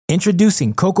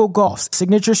Introducing Coco Gauff's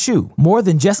signature shoe, more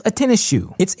than just a tennis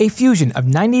shoe. It's a fusion of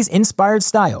 90s-inspired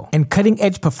style and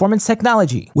cutting-edge performance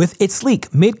technology. With its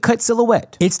sleek mid-cut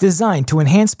silhouette, it's designed to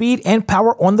enhance speed and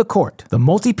power on the court. The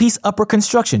multi-piece upper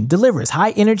construction delivers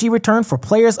high-energy return for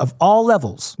players of all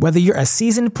levels. Whether you're a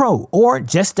seasoned pro or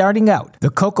just starting out, the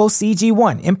Coco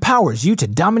CG1 empowers you to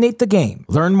dominate the game.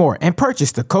 Learn more and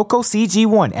purchase the Coco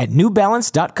CG1 at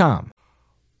NewBalance.com.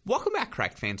 Welcome back,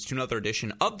 Cracked fans, to another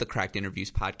edition of the Cracked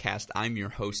Interviews podcast. I'm your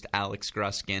host, Alex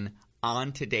Gruskin.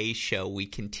 On today's show, we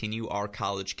continue our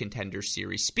college contender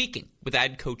series, speaking with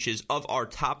head coaches of our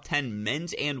top 10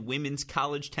 men's and women's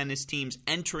college tennis teams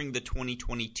entering the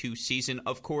 2022 season.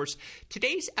 Of course,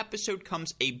 today's episode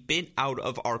comes a bit out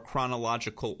of our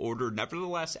chronological order.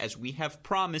 Nevertheless, as we have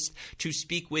promised to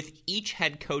speak with each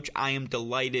head coach, I am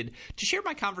delighted to share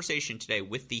my conversation today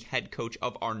with the head coach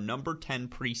of our number 10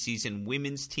 preseason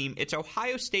women's team. It's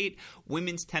Ohio State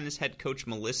women's tennis head coach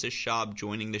Melissa Schaub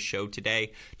joining the show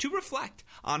today to reflect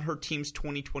on her team's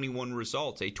 2021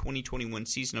 results, a 2021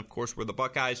 season, of course, where the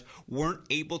Buckeyes weren't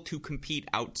able to compete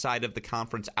outside of the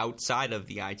conference, outside of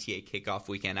the ITA kickoff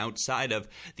weekend, outside of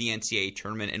the NCAA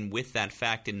tournament. And with that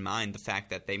fact in mind, the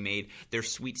fact that they made their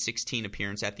Sweet 16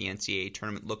 appearance at the NCAA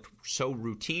tournament looked so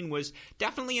routine was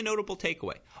definitely a notable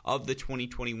takeaway of the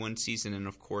 2021 season. And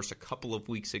of course, a couple of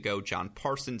weeks ago, John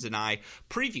Parsons and I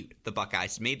previewed the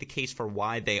Buckeyes, made the case for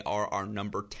why they are our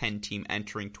number 10 team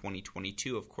entering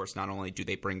 2022. Of course, not only do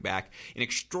they bring back an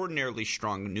extraordinarily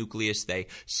strong nucleus, they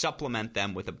supplement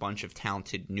them with a bunch of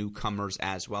talented newcomers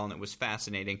as well. And it was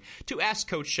fascinating to ask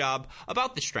Coach Schaub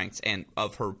about the strengths and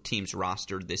of her team's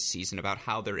roster this season, about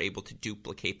how they're able to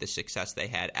duplicate the success they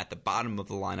had at the bottom of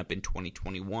the lineup in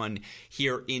 2021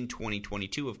 here in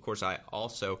 2022. Of course, I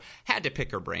also had to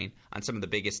pick her brain on some of the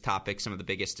biggest topics, some of the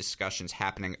biggest discussions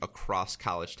happening across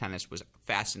college tennis. It was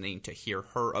fascinating to hear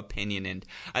her opinion, and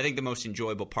I think the most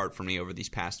enjoyable part for me over these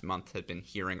past months has been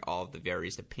hearing all of the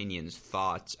various opinions,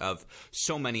 thoughts of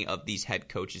so many of these head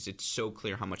coaches. It's so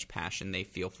clear how much passion they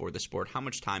feel for the sport, how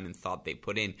much time and thought they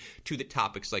put in to the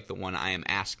topics like the one I am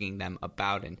asking them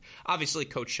about. And obviously,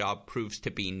 Coach Schaub proves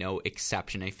to be no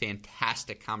exception. A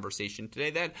fantastic conversation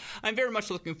today that I'm very much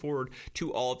looking forward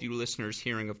to all of you listeners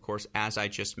hearing. Of course, as I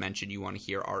just mentioned, you want to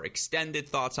hear our extended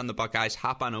thoughts on the Buckeyes,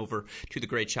 hop on over to the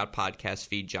Great Shot podcast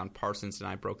feed. John Parsons and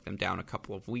I broke them down a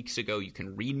couple of weeks ago. You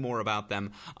can read more about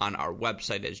them on our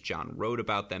website as John wrote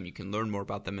about them. You can learn more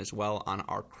about them as well on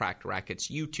our Cracked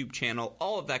Racquets YouTube channel.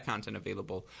 All of that content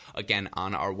available, again,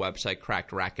 on our website,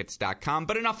 crackedrackets.com.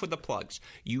 But enough with the plugs.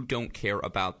 You don't care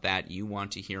about that. You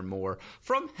want to hear more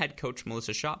from head coach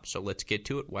Melissa Schaub. So let's get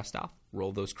to it. Westhoff,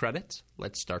 roll those credits.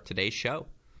 Let's start today's show.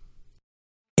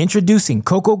 Introducing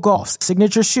Coco Gauff's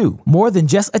signature shoe, more than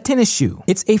just a tennis shoe.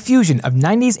 It's a fusion of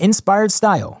 90s-inspired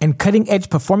style and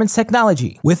cutting-edge performance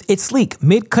technology. With its sleek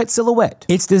mid-cut silhouette,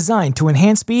 it's designed to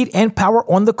enhance speed and power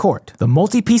on the court. The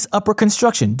multi-piece upper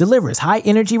construction delivers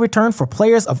high-energy return for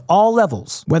players of all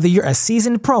levels. Whether you're a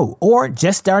seasoned pro or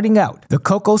just starting out, the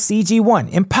Coco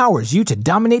CG1 empowers you to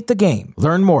dominate the game.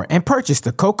 Learn more and purchase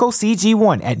the Coco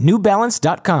CG1 at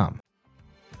NewBalance.com.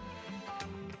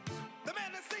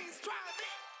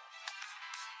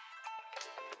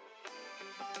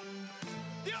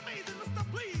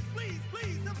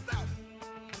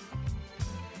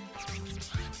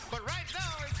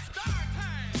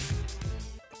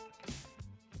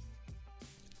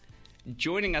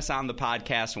 Joining us on the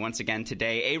podcast once again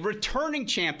today, a returning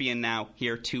champion now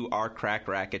here to our Cracked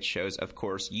Racquets shows. Of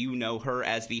course, you know her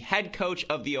as the head coach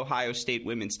of the Ohio State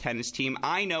women's tennis team.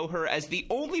 I know her as the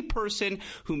only person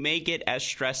who may get as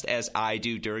stressed as I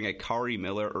do during a Kari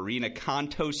Miller Arena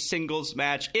Kontos singles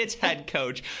match. It's head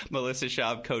coach Melissa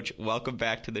Schaub. Coach, welcome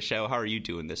back to the show. How are you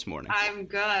doing this morning? I'm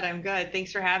good.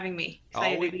 Thanks for having me.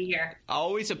 Excited to be here.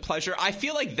 Always a pleasure. I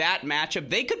feel like that matchup,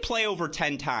 they could play over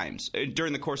 10 times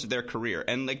during the course of their career.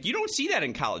 And like, you don't see that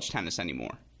in college tennis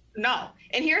anymore. No.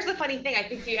 And here's the funny thing. I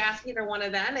think if you ask either one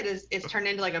of them, it's turned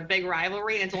into like a big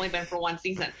rivalry, and it's only been for one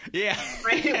season. Yeah.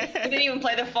 Right? They didn't even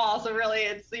play the fall. So really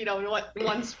it's,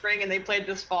 one spring and they played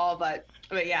this fall. But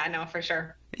yeah, no, for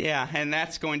sure. Yeah, and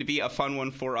that's going to be a fun one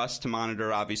for us to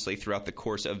monitor, obviously, throughout the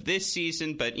course of this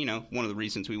season. But, one of the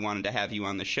reasons we wanted to have you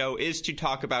on the show is to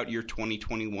talk about your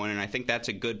 2021. And I think that's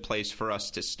a good place for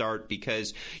us to start,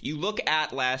 because you look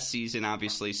at last season,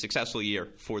 obviously, successful year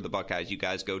for the Buckeyes. You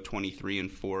guys go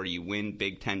 23-4. You win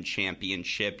Big Ten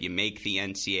championship. You make the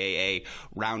NCAA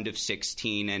round of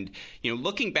 16. And,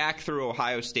 looking back through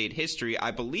Ohio State history,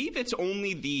 I believe it's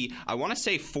only the, I want to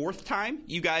say, fourth time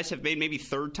you guys have made, maybe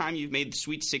third time you've made the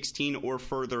Sweet 16 or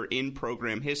further in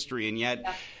program history, and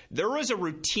yet there was a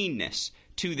routineness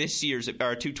to this year's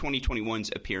or to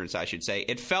 2021's appearance, I should say.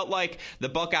 It felt like the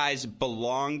Buckeyes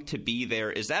belonged to be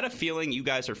there. Is that a feeling you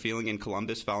guys are feeling in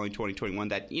Columbus following 2021,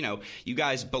 that, you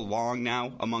guys belong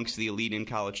now amongst the elite in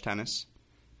college tennis?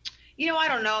 I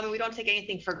don't know. I mean, we don't take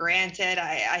anything for granted.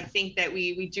 I think that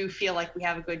we do feel like we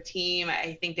have a good team.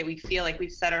 I think that we feel like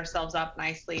we've set ourselves up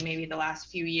nicely maybe the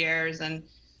last few years. And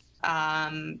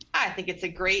I think it's a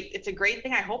great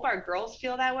thing. I hope our girls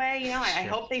feel that way. I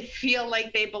hope they feel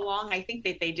like they belong. I think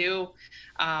that they do.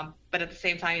 But at the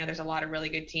same time, there's a lot of really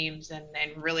good teams and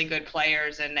really good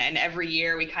players. And every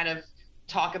year we kind of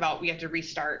talk about we have to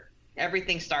restart.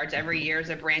 Everything starts every year is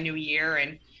a brand new year,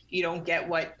 and you don't get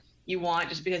what you want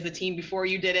just because the team before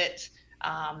you did it.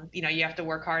 You have to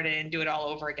work hard and do it all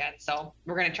over again. So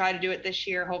we're going to try to do it this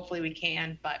year. Hopefully we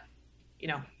can, but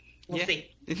we'll see.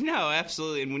 No,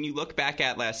 absolutely. And when you look back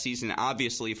at last season,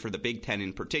 obviously for the Big Ten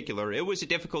in particular, it was a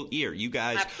difficult year. You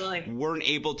guys weren't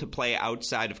able to play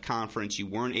outside of conference. You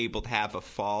weren't able to have a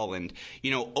fall. And,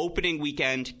 opening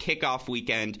weekend, kickoff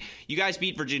weekend, you guys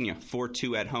beat Virginia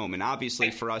 4-2 at home. And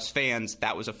obviously for us fans,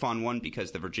 that was a fun one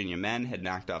because the Virginia men had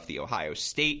knocked off the Ohio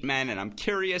State men. And I'm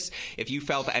curious if you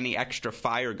felt any extra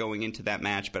fire going into that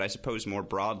match. But I suppose more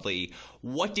broadly,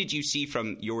 what did you see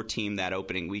from your team that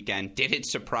opening weekend? Did it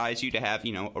surprise you to have,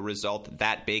 a result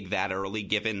that big that early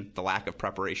given the lack of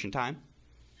preparation time?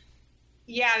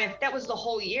 Yeah, I mean, that was the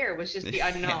whole year. It was just the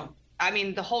unknown. I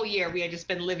mean, the whole year we had just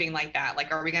been living like that.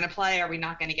 Like, are we going to play? Are we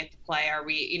not going to get to play? Are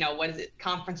we, what is it?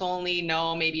 Conference only?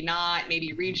 No, maybe not.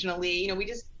 Maybe regionally. We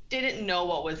just didn't know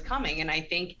what was coming. And I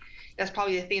think that's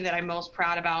probably the thing that I'm most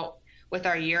proud about with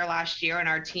our year last year and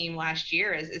our team last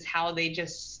year is how they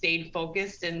just stayed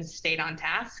focused and stayed on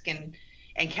task and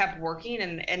kept working.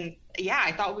 And yeah,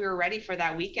 I thought we were ready for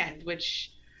that weekend,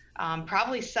 which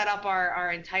probably set up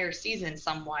our entire season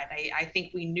somewhat. I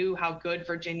think we knew how good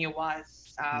Virginia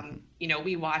was.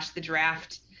 We watched the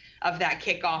draft of that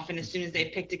kickoff, and as soon as they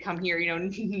picked to come here,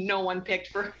 no one picked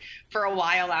for a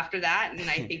while after that. And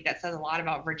I think that says a lot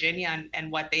about Virginia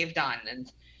and what they've done.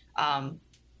 And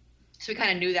so we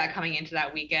kind of knew that coming into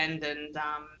that weekend. And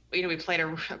we played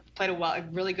a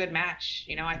really good match.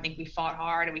 I think we fought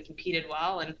hard and we competed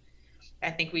well, and I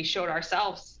think we showed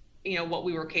ourselves, what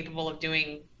we were capable of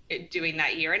doing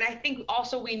that year. And I think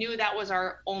also we knew that was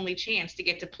our only chance to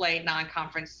get to play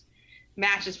non-conference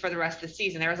matches for the rest of the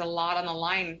season. There was a lot on the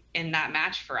line in that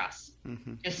match for us,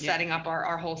 setting up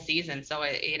our whole season. So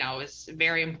it was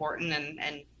very important,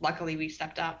 and luckily we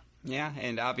stepped up. Yeah,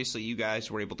 and obviously you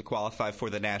guys were able to qualify for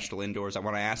the National Indoors. I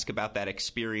want to ask about that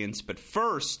experience. But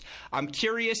first, I'm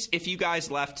curious if you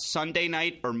guys left Sunday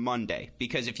night or Monday.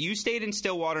 Because if you stayed in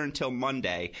Stillwater until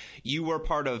Monday, you were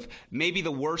part of maybe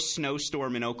the worst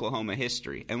snowstorm in Oklahoma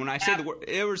history. And when I say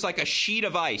it was like a sheet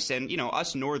of ice. And,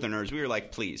 us Northerners, we were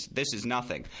like, please, this is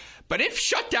nothing. But it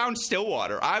shut down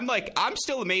Stillwater. I'm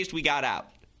still amazed we got out.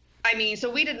 I mean, so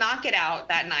we did not get out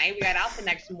that night. We got out the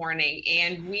next morning,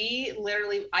 and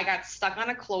I got stuck on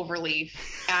a clover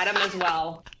leaf. Adam as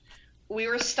well. We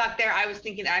were stuck there. I was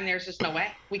thinking, there's just no way.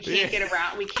 We can't get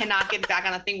around. We cannot get back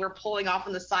on the thing. We're pulling off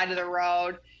on the side of the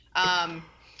road. Adam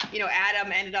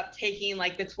ended up taking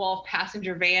like the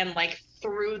 12-passenger van like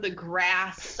through the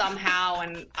grass somehow,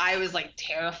 and I was like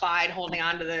terrified holding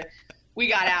on to we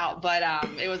got out, but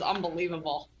it was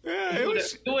unbelievable. Yeah,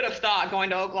 who would have thought going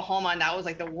to Oklahoma, and that was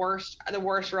like the worst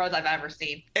roads I've ever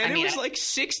seen. And it was like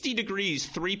 60 degrees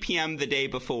 3 p.m. the day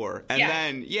before. And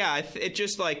then, it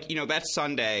just like, that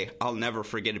Sunday, I'll never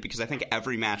forget it because I think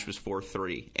every match was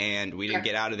 4-3. And we didn't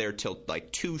get out of there till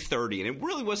like 2:30. And it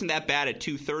really wasn't that bad at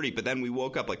 2:30, but then we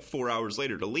woke up like 4 hours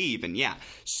later to leave. And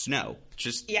snow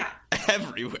just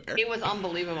everywhere. It was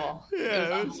unbelievable.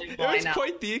 Yeah, it was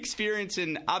quite the experience.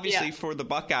 And obviously for the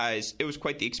Buckeyes, it was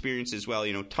quite the experience as well.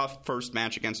 Tough first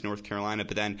match against North Carolina,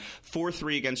 but then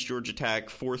 4-3 against Georgia Tech,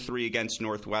 4-3 against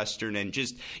Northwestern, and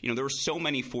just, there were so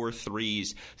many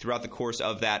 4-3s throughout the course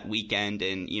of that weekend,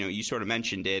 and, you sort of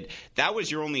mentioned it. That was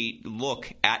your only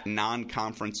look at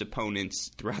non-conference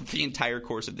opponents throughout the entire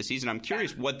course of the season. I'm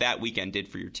curious what that weekend did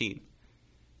for your team.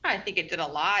 I think it did a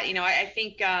lot. I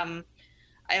think I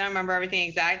don't remember everything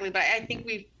exactly, but I think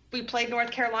we played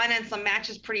North Carolina in some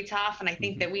matches pretty tough, and I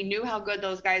think that we knew how good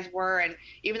those guys were. And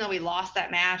even though we lost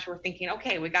that match, we're thinking,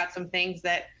 okay, we got some things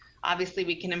that obviously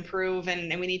we can improve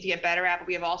and we need to get better at, but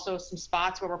we have also some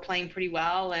spots where we're playing pretty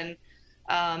well. And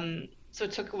so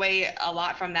it took away a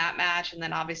lot from that match. And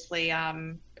then obviously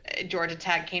Georgia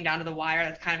Tech came down to the wire.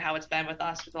 That's kind of how it's been with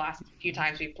us for the last few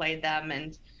times we've played them,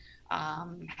 and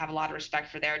have a lot of respect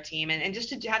for their team. And just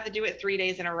to have to do it 3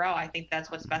 days in a row, I think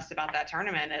that's what's best about that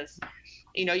tournament is,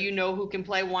 who can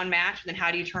play one match, and then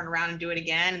how do you turn around and do it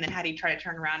again? And then how do you try to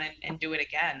turn around and do it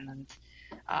again?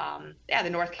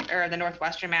 the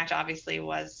Northwestern match obviously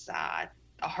was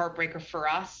a heartbreaker for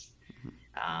us.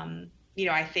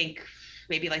 I think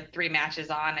maybe like 3 matches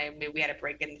on, we had a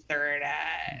break in the third,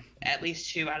 at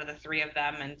least 2 out of the 3 of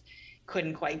them, and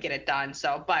couldn't quite get it done.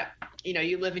 So, but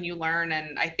you live and you learn.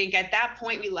 And I think at that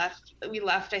point we left,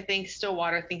 I think,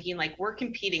 Stillwater thinking like, we're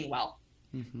competing well.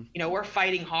 We're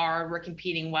fighting hard. We're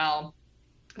competing well.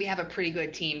 We have a pretty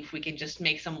good team. If we can just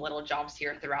make some little jumps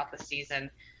here throughout the season.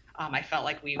 I felt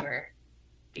like we were,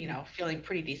 feeling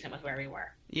pretty decent with where we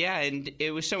were. Yeah, and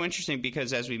it was so interesting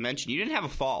because, as we mentioned, you didn't have a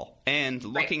fall. And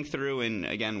looking through, and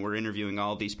again, we're interviewing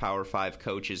all these Power 5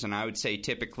 coaches, and I would say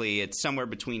typically it's somewhere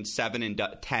between 7 and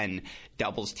 10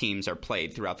 doubles teams are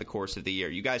played throughout the course of the year.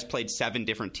 You guys played 7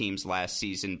 different teams last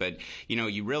season, but,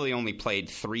 you really only played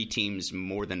 3 teams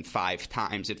more than 5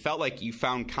 times. It felt like you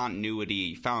found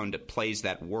continuity, found plays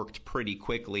that worked pretty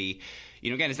quickly.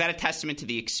 Again, is that a testament to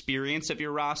the experience of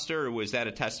your roster, or was that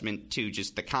a testament to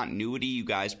just the continuity you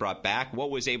guys brought back? What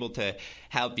was able to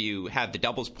help you have the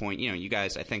doubles point? You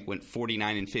guys, I think, went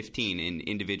 49-15 in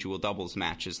individual doubles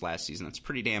matches last season. That's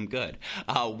pretty damn good.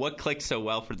 What clicked so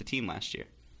well for the team last year?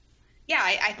 Yeah,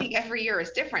 I think every year is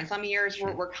different. Some years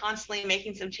we're constantly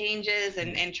making some changes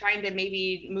and trying to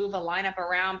maybe move a lineup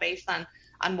around based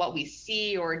on what we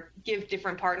see or give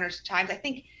different partners times. I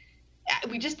think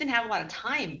we just didn't have a lot of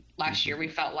time last year, we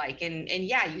felt like. And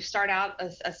yeah, you start out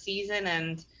a season,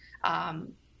 and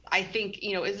I think,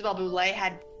 Isabelle Boulay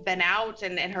had been out,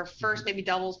 and her first maybe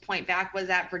doubles point back was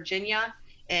at Virginia,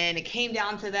 and it came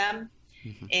down to them.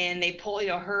 And they pulled,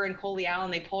 her and Coley Allen,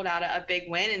 they pulled out a big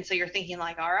win. And so you're thinking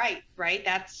like, all right,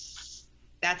 that's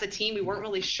a team. We weren't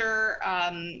really sure,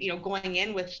 going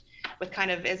in with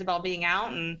kind of Isabelle being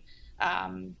out, and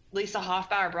Lisa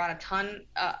Hoffbauer brought a ton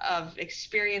of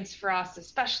experience for us,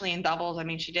 especially in doubles. I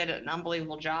mean, she did an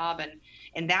unbelievable job,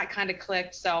 and that kind of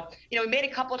clicked. So, we made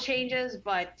a couple changes,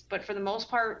 but for the most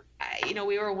part,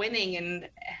 we were winning. And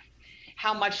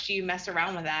how much do you mess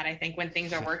around with that? I think when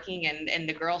things are working and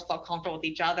the girls felt comfortable with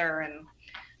each other.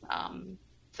 And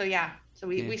so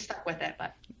we stuck with it.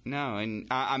 But no, and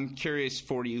I'm curious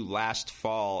for you last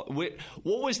fall, what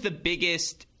was the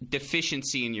biggest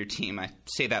deficiency in your team? I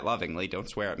say that lovingly, don't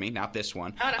swear at me, not this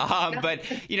one. No. But,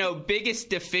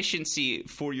 biggest deficiency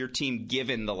for your team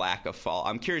given the lack of fall.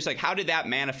 I'm curious, like, how did that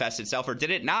manifest itself, or did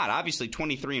it not? Obviously,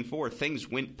 23-4, things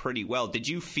went pretty well. Did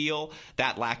you feel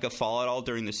that lack of fall at all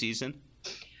during the season?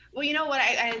 Well, you know what?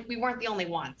 We weren't the only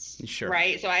ones, sure.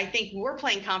 Right? So I think we're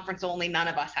playing conference only. None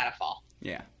of us had a fall.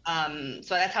 Yeah.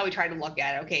 So that's how we try to look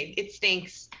at it. Okay, it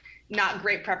stinks. Not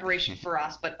great preparation for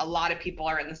us, but a lot of people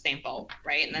are in the same boat,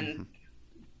 right? And then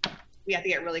we have to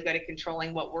get really good at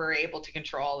controlling what we're able to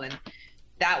control, and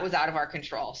that was out of our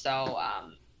control. So,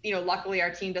 luckily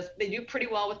our team they do pretty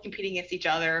well with competing against each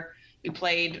other. We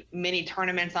played mini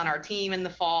tournaments on our team in the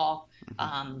fall.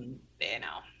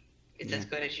 It's as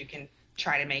good as you can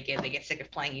try to make it. They get sick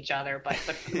of playing each other, but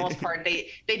for the most part,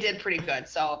 they did pretty good.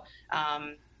 So,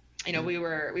 we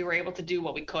were able to do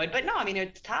what we could, but no, I mean,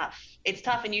 it's tough. It's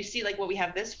tough. And you see like what we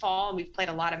have this fall, and we've played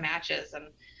a lot of matches,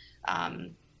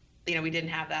 and, we didn't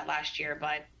have that last year,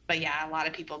 but yeah, a lot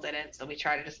of people didn't. So we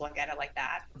try to just look at it like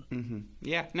that.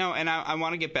 Yeah, no. And I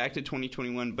want to get back to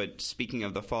 2021, but speaking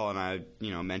of the fall, and I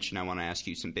mentioned, I want to ask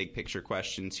you some big picture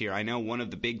questions here. I know one of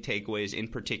the big takeaways in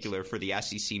particular for the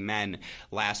SEC men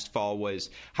last fall was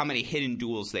how many hidden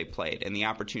duels they played, and the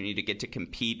opportunity to get to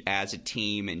compete as a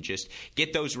team and just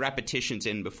get those repetitions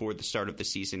in before the start of the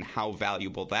season, how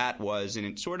valuable that was. And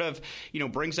it sort of,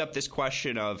 brings up this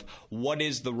question of what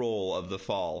is the role of the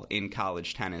fall in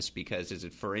college tennis, because is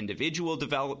it for individual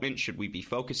development? Should we be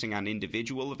focusing on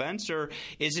individual events, or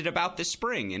is it about the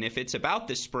spring? And if it's about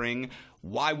the spring,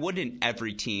 why wouldn't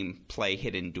every team play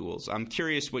hidden duels? I'm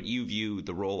curious what you view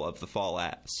the role of the fall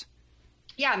as.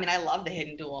 Yeah, I mean, I love the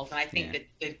hidden duels, and I think that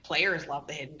the players love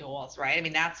the hidden duels, right? I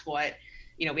mean, that's what,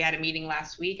 we had a meeting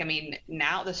last week. I mean,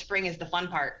 now the spring is the fun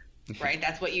part, right?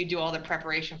 That's what you do all the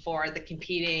preparation for, the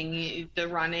competing, the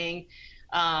running.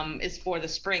 Is for the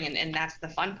spring, and that's the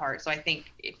fun part. So I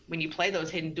think when you play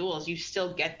those hidden duels, you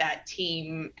still get that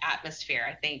team atmosphere.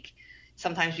 I think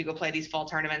sometimes you go play these fall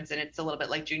tournaments, and it's a little bit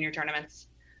like junior tournaments,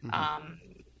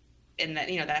 and that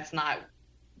that's not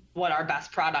what our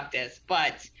best product is.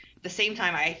 But at the same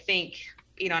time, I think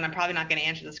and I'm probably not going to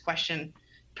answer this question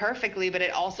perfectly, but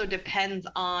it also depends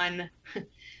on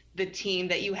the team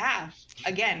that you have.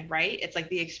 Again, right? It's like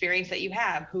the experience that you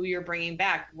have, who you're bringing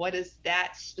back. What does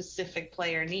that specific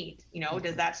player need?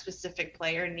 Does that specific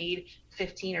player need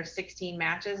 15 or 16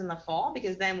 matches in the fall?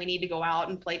 Because then we need to go out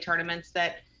and play tournaments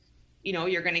that,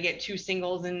 you're going to get 2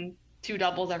 singles and 2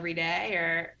 doubles every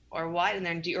day, or what? And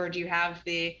then do you have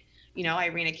the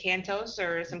Irina Cantos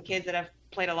or some kids that have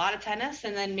played a lot of tennis,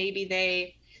 and then maybe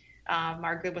they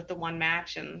are good with the one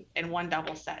match and one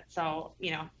double set. So,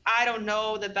 I don't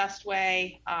know the best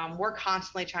way. We're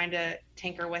constantly trying to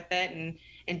tinker with it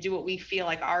and do what we feel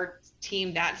like our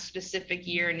team that specific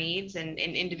year needs and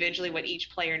individually what each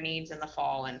player needs in the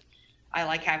fall. And I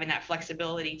like having that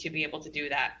flexibility to be able to do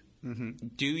that. Mm-hmm.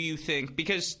 Do you think,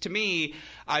 because to me,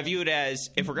 I view it as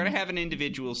if we're going to have an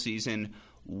individual season,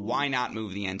 why not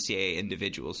move the NCAA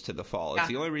individuals to the fall? If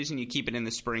the only reason you keep it in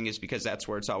the spring is because that's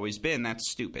where it's always been,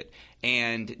 that's stupid.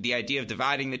 And the idea of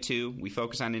dividing the two, we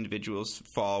focus on individuals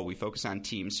fall, we focus on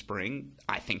team spring,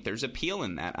 I think there's appeal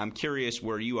in that. I'm curious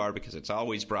where you are, because it's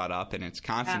always brought up and it's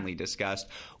constantly discussed.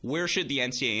 Where should the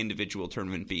NCAA individual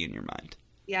tournament be in your mind?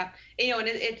 Yeah. And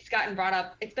it's gotten brought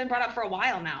up. It's been brought up for a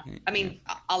while now. I mean,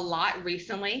 a lot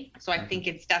recently. So I think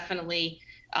it's definitely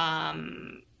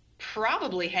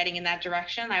probably heading in that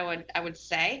direction, I would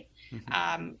say.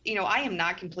 Mm-hmm. I am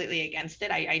not completely against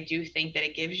it. I do think that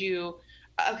it gives you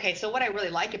so what I really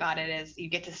like about it is you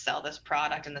get to sell this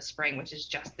product in the spring, which is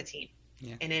just the team.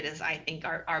 Yeah. And it is, I think,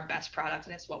 our best product,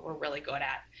 and it's what we're really good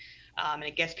at. And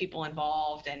it gets people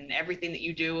involved, and everything that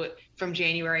you do from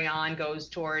January on goes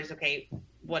towards,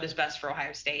 what is best for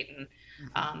Ohio State.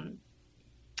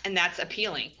 And that's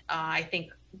appealing. I think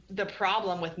the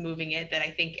problem with moving it that I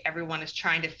think everyone is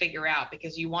trying to figure out,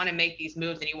 because you want to make these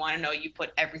moves and you want to know you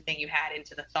put everything you had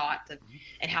into the thought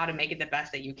and how to make it the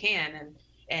best that you can.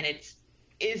 And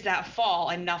is that fall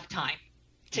enough time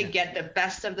to get the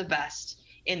best of the best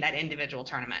in that individual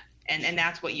tournament? And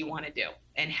that's what you want to do.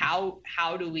 And how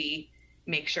do we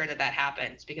make sure that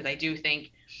happens? Because I do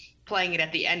think playing it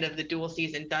at the end of the dual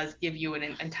season does give you an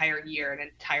entire year, an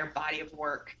entire body of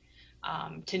work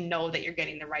to know that you're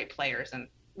getting the right players. And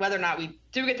whether or not we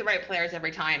do get the right players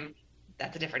every time,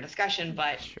 that's a different discussion.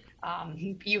 But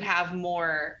you have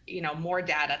more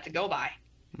data to go by.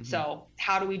 Mm-hmm. So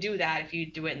how do we do that if you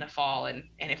do it in the fall? And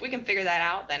if we can figure that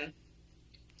out, then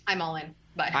I'm all in.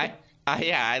 But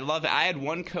I love it. I had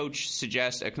one coach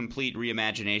suggest a complete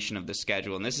reimagination of the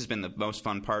schedule, and this has been the most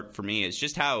fun part for me, is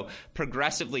just how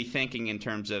progressively thinking in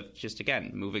terms of just,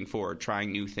 again, moving forward,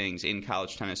 trying new things in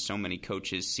college tennis so many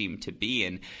coaches seem to be.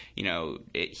 And,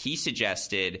 he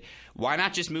suggested, why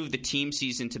not just move the team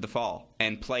season to the fall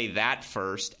and play that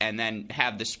first and then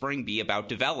have the spring be about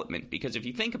development? Because if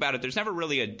you think about it, there's never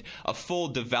really a full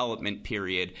development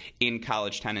period in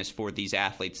college tennis for these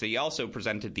athletes. They also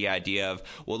presented the idea of,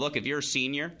 well, look, if you're a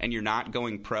senior and you're not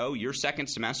going pro, your second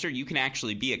semester, you can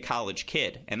actually be a college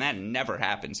kid. And that never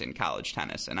happens in college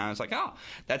tennis. And I was like,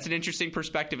 that's an interesting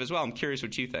perspective as well. I'm curious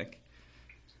what you think.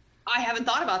 I haven't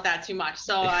thought about that too much.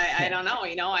 So I don't know.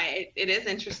 It is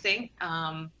interesting.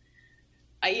 I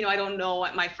don't know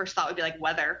what my first thought would be, like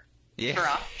weather for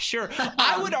us. Sure.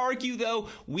 I would argue, though,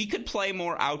 we could play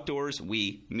more outdoors,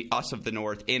 us of the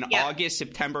North, in August,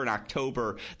 September, and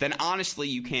October than honestly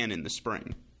you can in the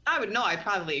spring. I'd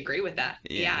probably agree with that.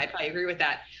 Yeah, I'd probably agree with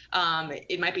that.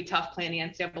 It might be tough playing the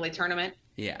NCAA tournament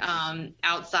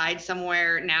outside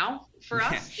somewhere now for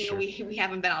us. Sure. We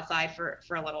haven't been outside for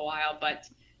a little while, but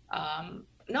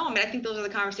no, I think those are the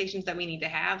conversations that we need to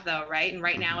have, though, right? And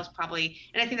right now is probably,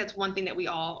 and I think that's one thing that we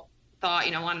all thought,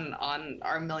 on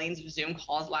our millions of Zoom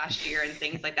calls last year and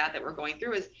things like that we're going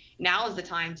through, is now is the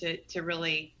time to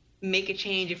really make a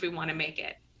change if we want to make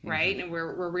it, right? Mm-hmm. And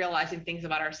we're realizing things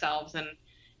about ourselves and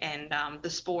the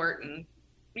sport and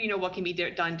what can be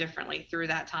done differently through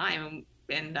that time.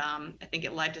 And I think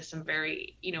it led to some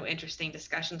very interesting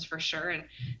discussions for sure. And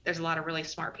there's a lot of really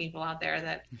smart people out there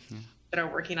that are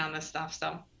working on this stuff.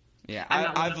 So yeah,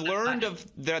 I've learned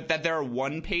that there are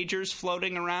one-pagers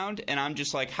floating around, and I'm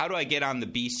just like, how do I get on the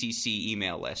BCC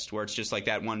email list where it's just like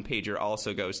that one-pager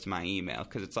also goes to my email?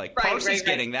 Because it's like Parsons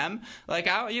getting them. Like,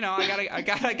 I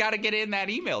gotta get in that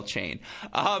email chain.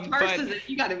 Parsons,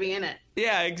 you got to be in it.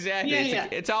 Yeah, exactly.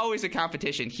 It's always a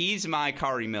competition. He's my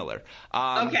Kari Miller.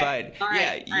 But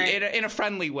in a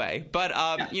friendly way. But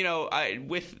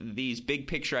with these big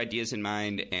picture ideas in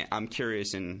mind, I'm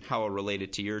curious in how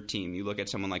related to your team. You look at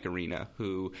someone like Arena,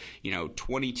 who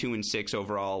 22-6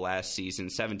 overall last season,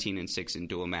 17-6 in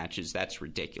dual matches. That's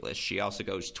ridiculous. She also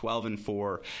goes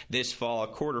 12-4 this fall,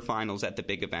 quarterfinals at the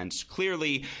big events.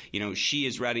 Clearly, she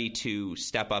is ready to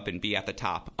step up and be at the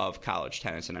top of college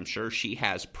tennis, and I'm sure she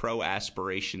has pro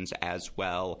aspirations as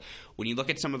well. When you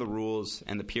look at some of the rules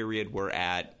and the period we're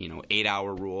at,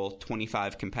 8-hour rule,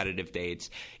 25 competitive dates,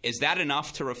 is that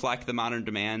enough to reflect the modern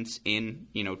demands in,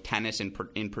 tennis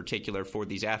in particular for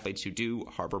these athletes who do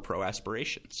harbor pro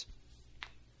aspirations?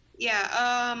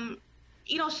 Yeah,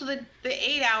 So the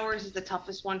 8 hours is the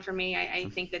toughest one for me. I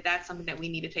think that's something that we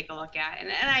need to take a look at,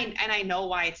 and I know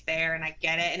why it's there, and I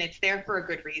get it, and it's there for a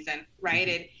good reason, right?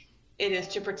 It is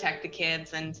to protect the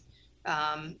kids, and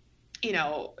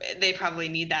they probably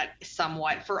need that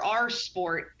somewhat. For our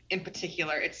sport in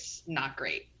particular, it's not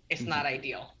great. It's not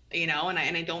ideal, and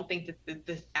I don't think that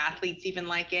the athletes even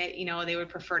like it. They would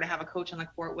prefer to have a coach on the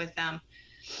court with them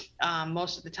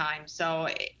most of the time. So,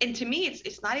 and to me,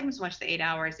 it's not even so much the 8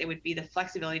 hours. It would be the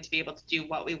flexibility to be able to do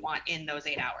what we want in those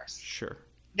 8 hours. Sure.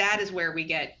 That is where we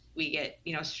get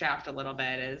strapped a little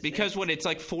bit. Because it's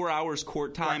like 4 hours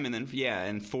court time, and then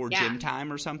and 4 gym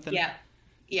time or something.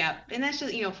 Yeah, and that's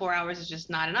just 4 hours is just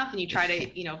not enough, and you try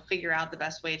to figure out the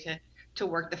best way to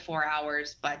work the 4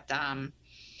 hours, but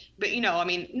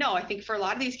no, I think for a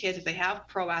lot of these kids, if they have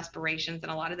pro aspirations,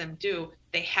 and a lot of them do,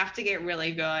 they have to get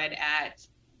really good at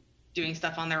doing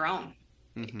stuff on their own,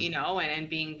 and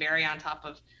being very on top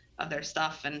of their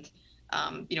stuff. And,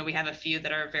 we have a few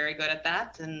that are very good at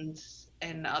that, and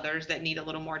others that need a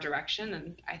little more direction.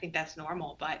 And I think that's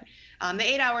normal, but the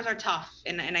 8 hours are tough.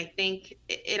 And I think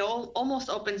it almost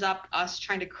opens up us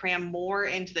trying to cram more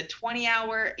into the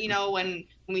 20-hour, when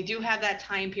we do have that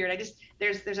time period.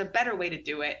 There's a better way to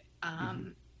do it.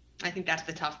 I think that's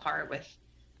the tough part with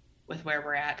where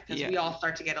we're at, because we all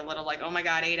start to get a little like, oh my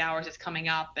God, 8 hours is coming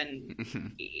up. And,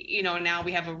 now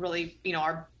we have a really,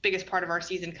 our biggest part of our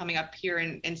season coming up here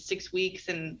in 6 weeks,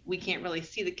 and we can't really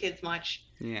see the kids much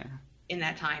in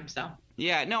that time. So.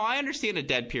 Yeah, no, I understand a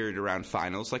dead period around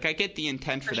finals. Like, I get the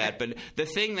intent for that, but the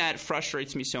thing that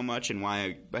frustrates me so much, and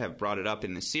why I have brought it up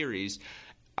in the series,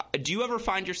 do you ever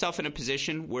find yourself in a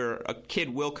position where a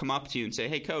kid will come up to you and say,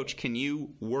 hey, coach, can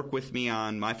you work with me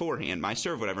on my forehand, my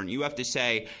serve, whatever? And you have to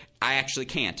say, I actually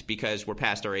can't because we're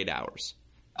past our 8 hours.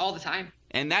 All the time.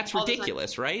 And that's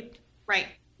ridiculous, right? Right.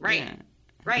 Yeah.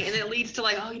 Right. And it leads to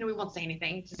like, we won't say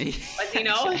anything. Just, it's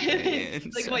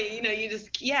like, well, you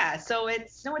just, So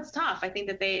it's tough. I think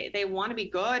that they want to be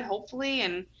good, hopefully.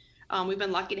 And we've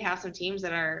been lucky to have some teams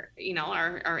that are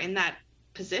in that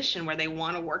position where they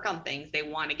want to work on things. They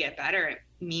want to get better. It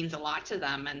means a lot to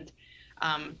them. And,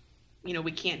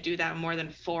 we can't do that more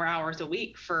than 4 hours a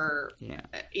week for,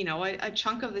 a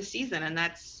chunk of the season. And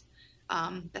that's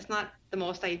not the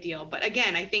most ideal. But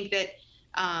again, I think that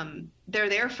they're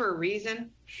there for a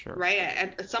reason, sure. Right?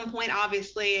 At some point,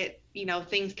 obviously,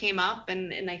 things came up,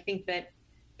 and I think that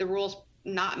the rules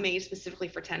not made specifically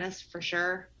for tennis for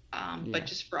sure, but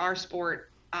just for our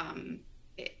sport,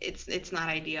 it's not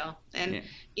ideal, and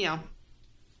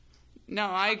No,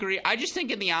 I agree. I just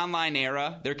think in the online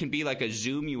era, there can be like a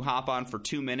Zoom you hop on for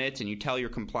 2 minutes and you tell your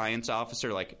compliance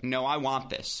officer, like, no, I want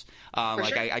this. Sure.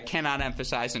 I cannot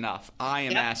emphasize enough. I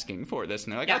am asking for this.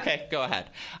 And they're like, okay, go ahead.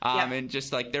 And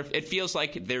just like it feels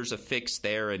like there's a fix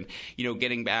there. And,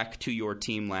 getting back to your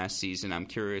team last season, I'm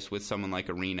curious with someone like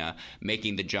Aryna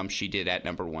making the jump she did at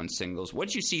 #1 singles. What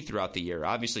did you see throughout the year?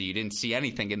 Obviously, you didn't see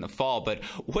anything in the fall, but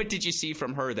what did you see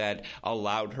from her that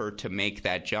allowed her to make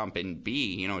that jump and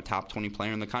be, a top 20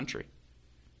 player in the country?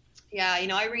 Yeah,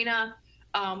 Aryna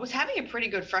was having a pretty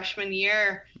good freshman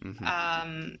year.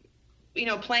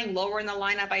 Playing lower in the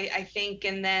lineup, I think,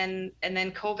 and then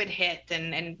COVID hit,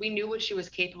 and we knew what she was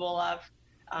capable of.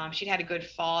 She'd had a good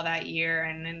fall that year,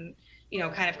 and then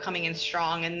kind of coming in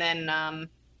strong, and then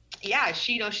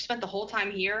she spent the whole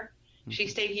time here. She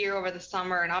stayed here over the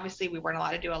summer, and obviously we weren't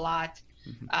allowed to do a lot.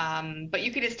 But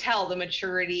you could just tell the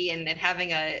maturity and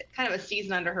having a kind of a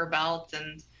season under her belt,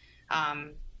 and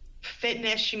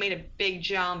fitness. She made a big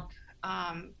jump.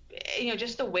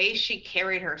 Just the way she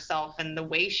carried herself and the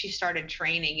way she started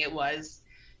training, it was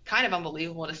kind of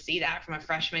unbelievable to see that from a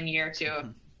freshman year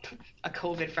to a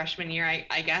COVID freshman year,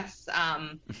 I guess,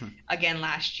 again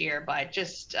last year. But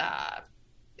just,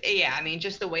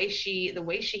 just the way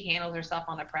she handles herself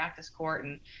on the practice court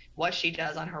and what she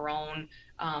does on her own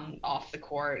off the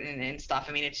court and stuff.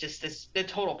 I mean, it's just the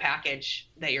total package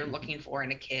that you're looking for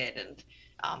in a kid. And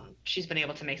she's been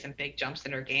able to make some big jumps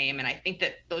in her game. And I think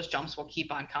that those jumps will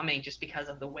keep on coming just because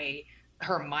of the way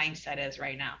her mindset is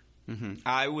right now.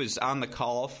 I was on the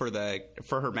call for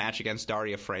her match against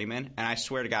Daria Freeman, and I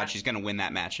swear to God, she's going to win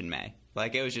that match in May.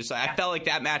 Like, it was just, I felt like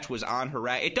that match was on her.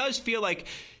 It does feel like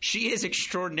she is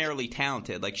extraordinarily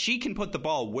talented. Like, she can put the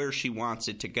ball where she wants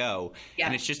it to go,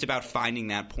 and it's just about finding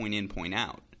that point in, point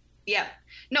out. Yeah.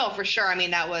 No, for sure. I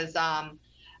mean, that was, I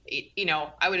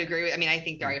would agree with, I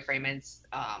think Daria Freeman's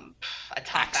a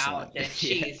tough out.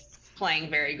 She's playing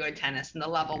very good tennis, and the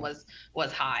level was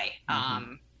high.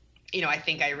 I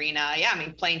think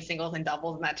Aryna, playing singles and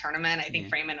doubles in that tournament, I think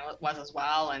Freeman was as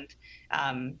well.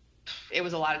 And it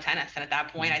was a lot of tennis. And at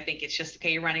that point, I think it's just,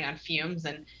 okay, you're running on fumes,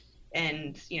 and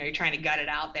and you're trying to gut it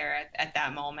out there at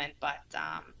that moment.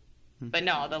 But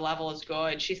no, the level is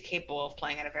good. She's capable of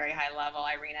playing at a very high level.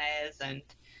 Irina is, and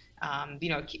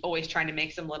always trying to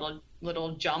make some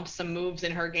little jumps, some moves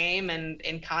in her game,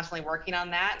 and constantly working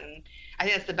on that. And I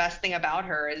think that's the best thing about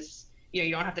her is you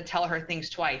don't have to tell her things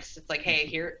twice. It's like, hey,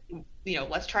 here,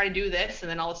 let's try to do this, and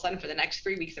then all of a sudden for the next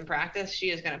 3 weeks in practice, she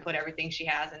is going to put everything she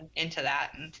has into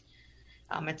that,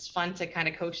 and it's fun to kind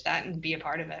of coach that and be a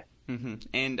part of it. Mm-hmm.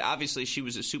 And obviously she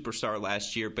was a superstar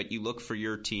last year, but you look for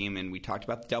your team, and we talked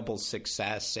about the doubles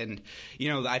success. And,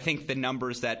 I think the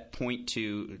numbers that point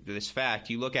to this fact,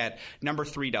 you look at number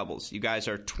 3 doubles. You guys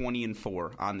are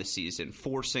 20-4 on the season.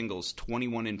 4 singles,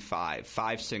 21-5.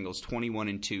 5 singles,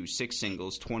 21-2. 6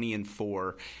 singles,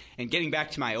 20-4. And getting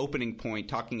back to my opening point,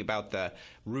 talking about the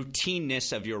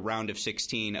routineness of your round of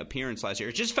 16 appearance last year,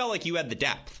 it just felt like you had the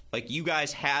depth. Like you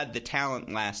guys had the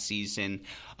talent last season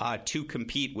to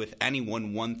compete with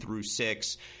anyone 1 through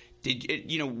 6.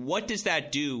 What does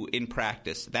that do in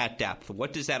practice, that depth?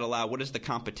 What does that allow? What does the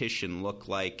competition look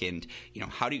like? And,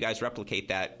 how do you guys replicate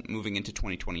that moving into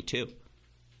 2022?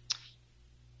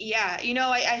 Yeah,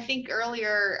 I think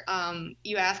earlier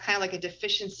you asked kind of like a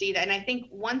deficiency, and I think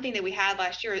one thing that we had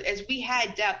last year is we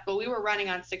had depth, but we were running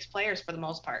on 6 players for the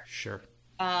most part. Sure.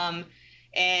 And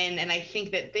I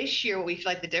think that this year what we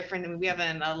feel like the difference, we have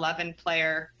an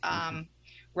 11-player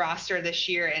roster this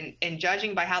year, and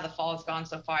judging by how the fall has gone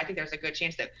so far, I think there's a good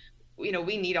chance that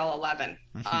we need all 11.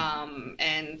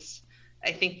 And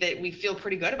I think that we feel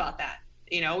pretty good about that.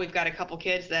 We've got a couple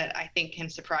kids that I think can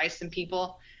surprise some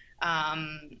people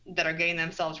that are getting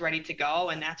themselves ready to go,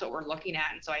 and that's what we're looking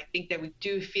at. And so I think that we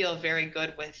do feel very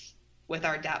good with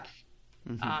our depth.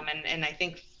 And I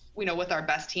think with our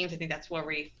best teams, I think that's where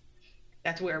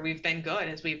we've been good,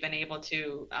 is we've been able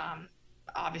to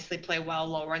obviously play well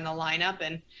lower in the lineup,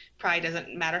 and probably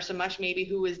doesn't matter so much maybe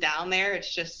who is down there.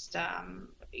 It's just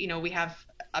we have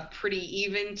a pretty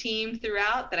even team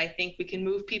throughout that I think we can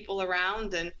move people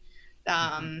around, and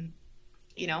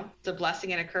it's a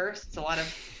blessing and a curse. It's a lot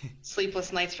of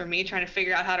sleepless nights for me trying to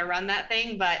figure out how to run that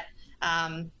thing, but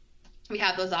we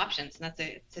have those options, and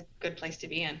it's a good place to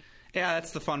be in. Yeah,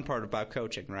 that's the fun part about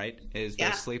coaching, right? Is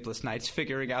those sleepless nights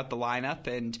figuring out the lineup.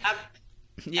 And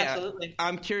yeah, absolutely.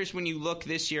 I'm curious, when you look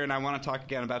this year, and I want to talk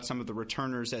again about some of the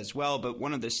returners as well, but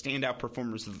one of the standout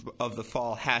performers of the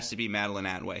fall has to be Madeline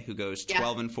Adway, who goes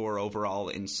 12-4 overall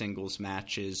in singles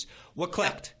matches. What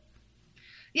clicked?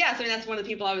 Yeah, so that's one of the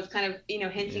people I was kind of,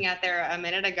 hinting at there a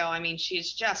minute ago. I mean,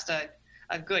 she's just a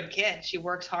good kid. She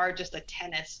works hard, just a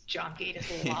tennis junkie,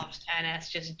 just loves tennis,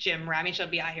 just gym rat. I mean, she'll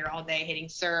be out here all day hitting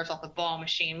serves off the ball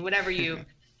machine, whatever you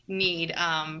need.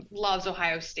 Loves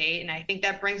Ohio State, and I think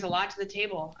that brings a lot to the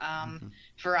table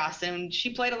for us. And she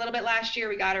played a little bit last year.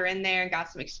 We got her in there and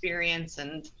got some experience.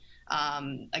 And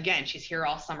again, she's here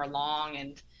all summer long,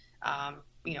 and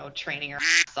training her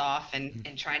ass off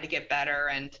and trying to get better.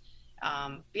 And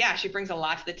she brings a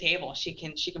lot to the table. She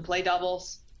can play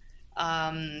doubles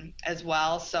as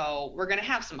well. So we're going to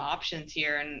have some options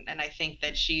here. And I think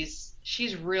that she's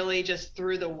really just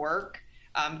through the work,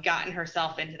 gotten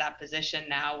herself into that position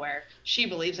now where she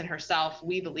believes in herself.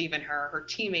 We believe in her. Her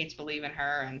teammates believe in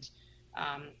her. And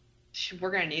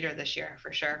we're going to need her this year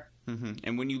for sure. Mm-hmm.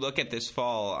 And when you look at this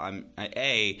fall,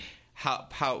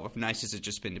 how nice has it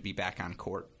just been to be back on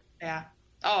court? Yeah.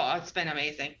 Oh, it's been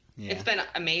amazing. Yeah. It's been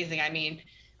amazing. I mean,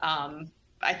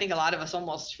 I think a lot of us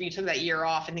almost, we took that year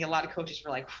off. I think a lot of coaches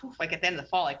were like at the end of the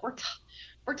fall, like we're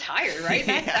tired, right?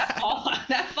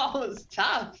 That fall was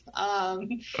tough,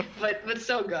 but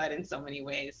so good in so many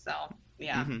ways. So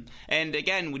yeah. Mm-hmm. And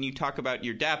again, when you talk about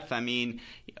your depth, I mean,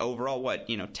 overall,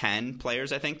 10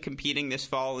 players I think competing this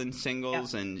fall in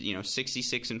singles, and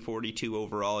 66 and 42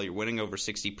 overall. You're winning over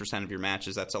 60% of your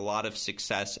matches. That's a lot of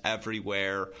success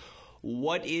everywhere.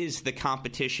 What is the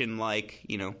competition like,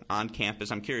 on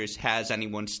campus? I'm curious, has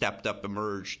anyone stepped up,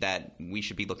 emerged that we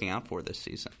should be looking out for this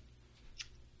season?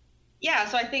 Yeah,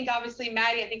 so I think obviously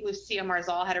Maddie, I think Lucia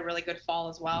Marzal had a really good fall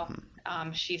as well.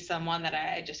 Mm-hmm. She's someone that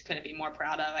I just couldn't be more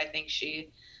proud of. I think she's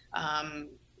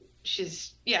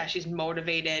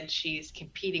motivated. She's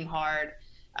competing hard.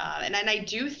 And I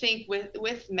do think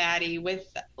with Maddie, with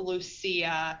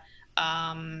Lucia,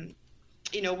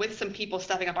 with some people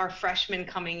stepping up, our freshmen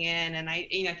coming in, and I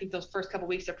think those first couple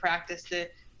weeks of practice, the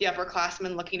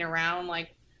upperclassmen looking around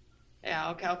like,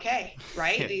 yeah, okay,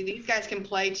 right? These guys can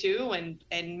play too,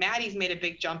 and Maddie's made a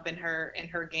big jump in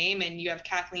her game, and you have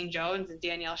Kathleen Jones and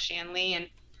Danielle Shanley and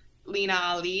Lena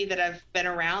Ali that have been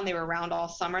around. They were around all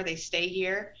summer. They stay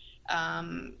here.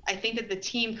 I think that the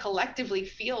team collectively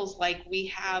feels like we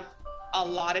have a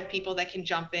lot of people that can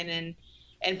jump in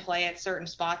and play at certain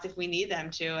spots if we need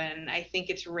them to. And I think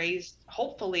it's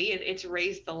hopefully it's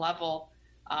raised the level,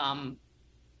 amongst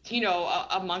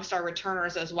our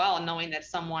returners as well, knowing that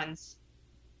someone's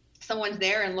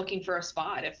there and looking for a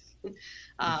spot if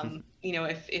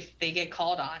they get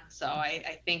called on. So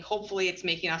I think hopefully it's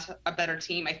making us a better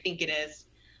team. I think it is.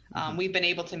 We've been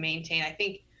able to maintain, I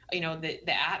think, the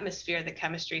atmosphere, the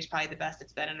chemistry is probably the best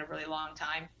it's been in a really long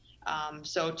time.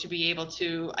 So to be able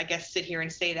to, I guess, sit here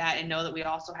and say that and know that we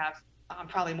also have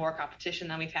probably more competition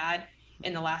than we've had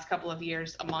in the last couple of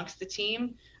years amongst the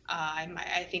team,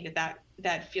 I think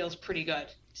that feels pretty good.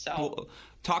 So well,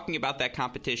 talking about that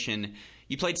competition,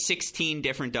 you played 16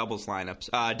 different doubles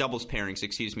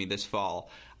pairings, this fall.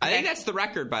 I think that's the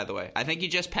record, by the way. I think you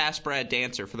just passed Brad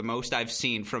Dancer for the most I've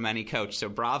seen from any coach. So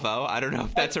bravo. I don't know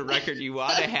if that's a record you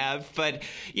want to have. But,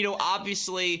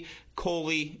 obviously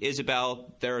Coley,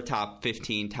 Isabel, they're a top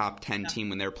 15, top 10 team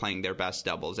when they're playing their best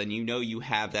doubles. And you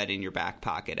have that in your back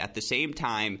pocket. At the same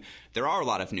time, there are a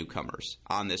lot of newcomers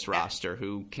on this roster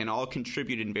who can all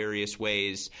contribute in various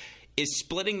ways. Is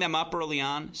splitting them up early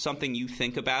on something you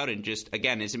think about? And just,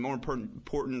 again, is it more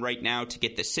important right now to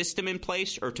get the system in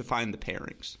place or to find the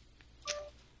pairings?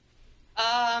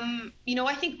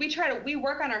 I think we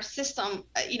work on our system,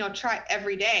 try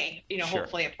every day, Sure.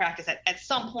 Hopefully at practice. At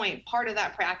some point, part of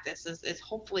that practice is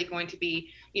hopefully going to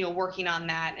be, working on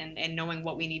that and knowing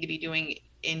what we need to be doing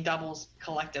in doubles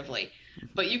collectively.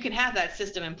 But you can have that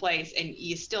system in place and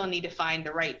you still need to find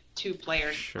the right two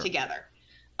players together.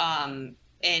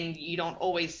 And you don't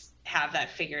always have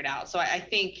that figured out. So I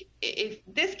think if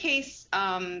this case,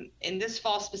 in this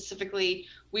fall specifically,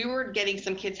 we were getting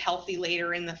some kids healthy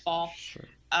later in the fall. Sure.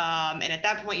 And at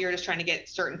that point, you're just trying to get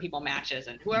certain people matches.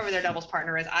 And whoever their doubles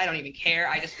partner is, I don't even care.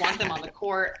 I just want them on the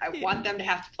court. I want them to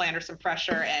have to play under some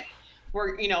pressure. And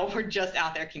we're just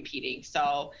out there competing.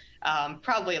 So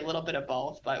probably a little bit of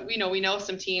both. But, we know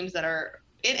some teams that are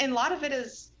 – and a lot of it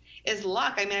is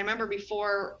luck. I mean, I remember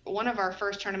before one of our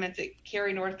first tournaments at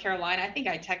Cary, North Carolina, I think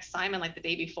I text Simon the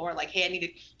day before, hey, I need to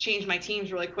change my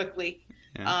teams really quickly.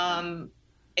 Yeah.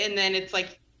 And then it's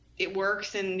it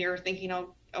works and you're thinking,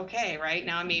 oh, okay, right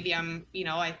now maybe I'm,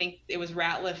 I think it was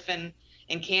Ratliff and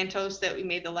Cantos that we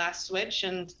made the last switch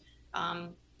and,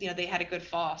 they had a good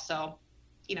fall. So,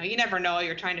 you never know.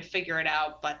 You're trying to figure it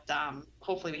out, but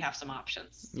hopefully we have some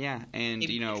options. Yeah, and,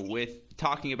 with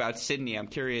talking about Sydney, I'm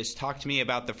curious, talk to me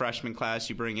about the freshman class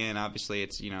you bring in. Obviously,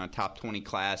 it's, a top 20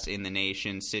 class in the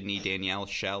nation. Sydney, Danielle,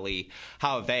 Shelley,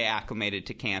 how have they acclimated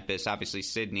to campus? Obviously,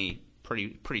 Sydney,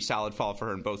 pretty solid fall for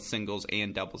her in both singles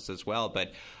and doubles as well.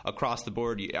 But across the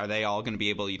board, are they all going to be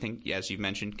able, you think, as you've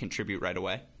mentioned, contribute right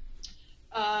away?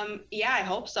 Yeah, I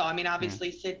hope so. I mean,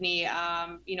 obviously Sydney,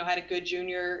 had a good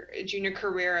junior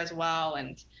career as well.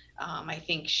 And, I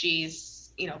think she's,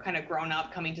 kind of grown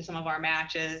up coming to some of our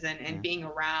matches and being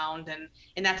around.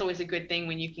 And that's always a good thing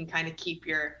when you can kind of keep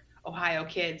your Ohio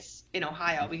kids in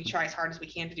Ohio. We try as hard as we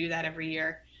can to do that every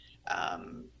year.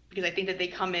 Because I think that they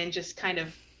come in just kind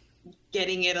of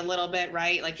getting it a little bit,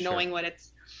 right? Knowing what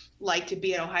it's like to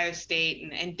be at Ohio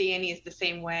State. And Danny is the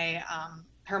same way.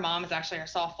 Her mom is actually our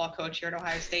softball coach here at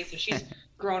Ohio State. So she's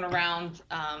grown up around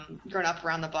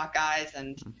the Buckeyes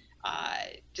and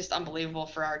just unbelievable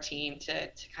for our team to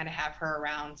kind of have her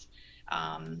around.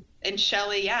 And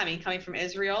Shelley, coming from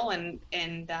Israel and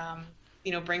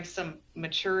brings some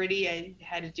maturity. I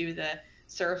had to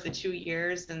serve the 2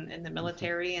 years in the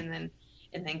military and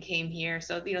then came here.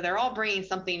 So, they're all bringing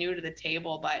something new to the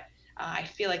table, but I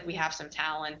feel like we have some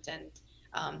talent and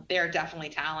they're definitely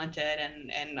talented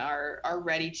and are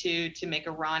ready to make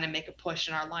a run and make a push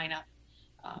in our lineup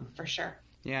for sure.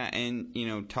 Yeah, and,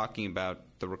 talking about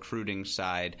the recruiting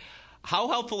side, how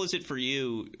helpful is it for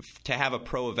you to have a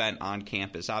pro event on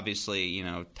campus? Obviously,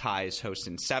 Ty's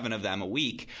hosting 7 of them a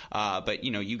week, but,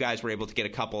 you guys were able to get a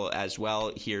couple as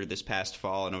well here this past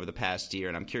fall and over the past year,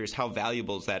 and I'm curious, how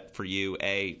valuable is that for you,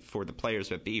 A, for the players,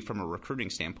 but B, from a recruiting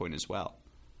standpoint as well?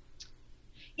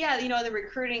 Yeah, the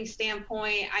recruiting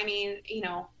standpoint, I mean,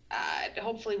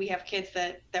 hopefully we have kids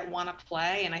that want to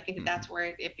play, and I think that's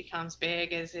where it becomes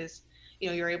big is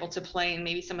you're able to play in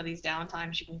maybe some of these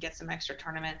downtimes. You can get some extra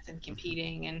tournaments and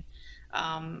competing.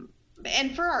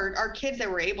 And for our kids that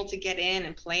were able to get in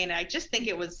and play, and I just think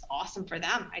it was awesome for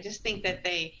them. I just think that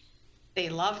they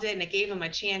loved it, and it gave them a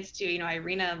chance to,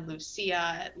 Irina,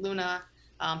 Luna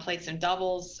played some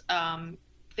doubles.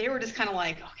 They were just kind of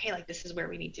okay, this is where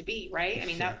we need to be, right? I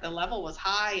mean, the level was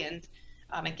high, and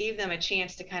it gave them a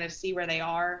chance to kind of see where they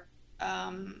are,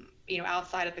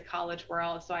 outside of the college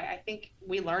world. So I think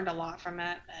we learned a lot from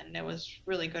it, and it was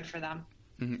really good for them.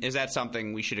 Is that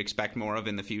something we should expect more of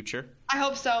in the future? I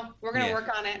hope so. We're going to work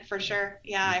on it for sure.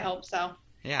 Yeah, I hope so.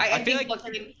 Yeah, I think look,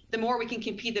 the more we can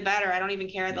compete, the better. I don't even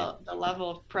care the level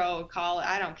of pro, college.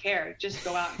 I don't care. Just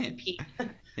go out and compete.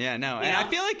 Yeah, no. And I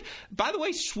feel like, by the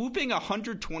way, swooping a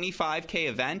 125K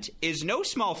event is no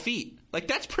small feat. Like,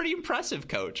 that's pretty impressive,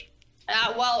 Coach.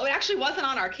 Well, it actually wasn't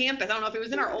on our campus. I don't know if it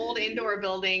was in our old indoor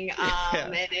building,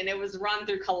 and it was run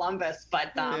through Columbus.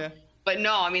 But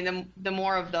no, I mean, the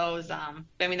more of those, I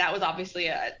mean, that was obviously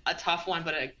a tough one,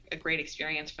 but a great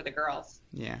experience for the girls.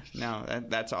 Yeah, no,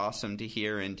 that's awesome to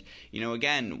hear. And,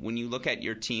 again, when you look at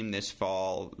your team this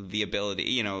fall, the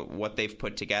ability, what they've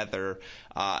put together,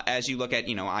 as you look at,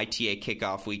 ITA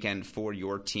kickoff weekend for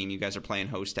your team, you guys are playing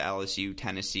host to LSU,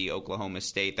 Tennessee, Oklahoma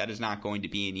State. That is not going to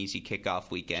be an easy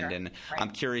kickoff weekend. Sure. And right.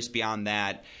 I'm curious beyond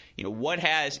that,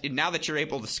 now that you're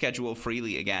able to schedule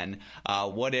freely again,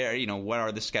 what's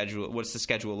the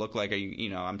schedule look like? Are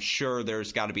you, I'm sure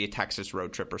there's got to be a Texas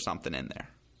road trip or something in there.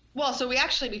 Well, so we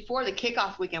actually, before the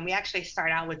kickoff weekend, we actually start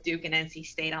out with Duke and NC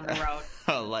State on the road.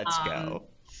 Oh, let's go.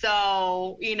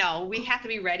 So, we have to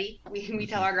be ready. We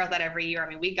tell our girls that every year. I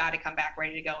mean, we got to come back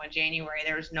ready to go in January.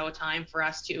 There's no time for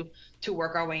us to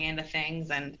work our way into things.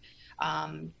 And,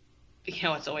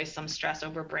 it's always some stress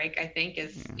over break, I think,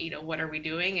 is, what are we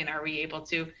doing and are we able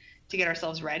to get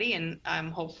ourselves ready? And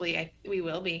hopefully we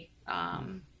will be.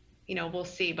 We'll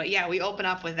see. But, yeah, we open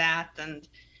up with that. And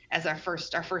as our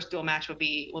first dual match will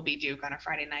be Duke on a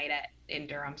Friday night in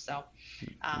Durham. So,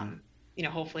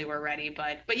 hopefully we're ready.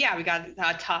 But yeah, we got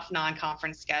a tough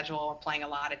non-conference schedule. We're playing a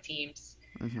lot of teams.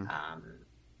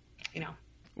 Mm-hmm.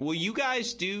 Will you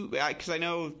guys do? Because I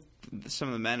know some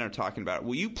of the men are talking about it.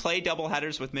 Will you play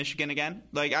doubleheaders with Michigan again?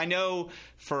 Like, I know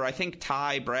I think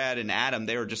Ty, Brad, and Adam,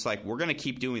 they were just like, we're going to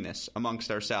keep doing this amongst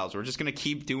ourselves. We're just going to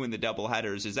keep doing the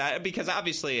doubleheaders. Is that because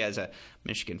obviously as a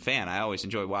Michigan fan, I always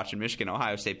enjoy watching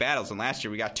Michigan-Ohio State battles, and last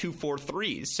year we got 2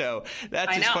 4-3s, so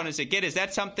that's as fun as it gets. Is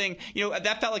that something,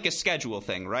 that felt like a schedule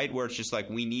thing, right, where it's just like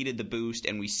we needed the boost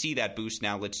and we see that boost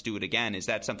now, let's do it again. Is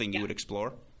that something you would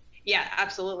explore? Yeah,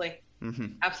 absolutely.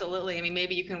 Mm-hmm. Absolutely. I mean,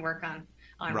 maybe you can work on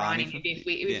Ronnie. Maybe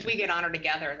if we get on her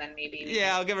together, then maybe.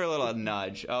 I'll give her a little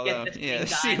nudge. Although,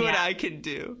 see what I can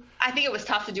do. I think it was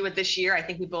tough to do it this year. I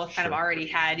think we both kind of already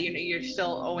had, you're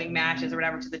still owing matches or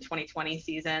whatever to the 2020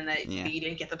 season that you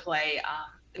didn't get to play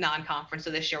non-conference. So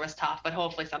this year was tough, but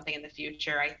hopefully something in the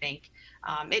future. I think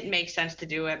it makes sense to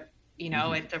do it.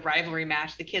 It's a rivalry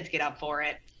match. The kids get up for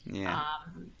it. Yeah.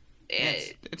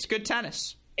 It's good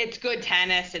tennis. It's good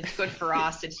tennis. It's good for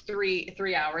us. It's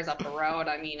 3 hours up the road.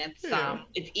 I mean,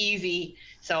 it's easy.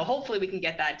 So hopefully we can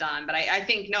get that done. But I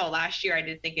think, last year I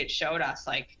did think it showed us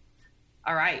like,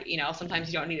 all right,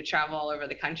 sometimes you don't need to travel all over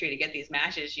the country to get these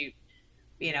matches. You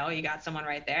got someone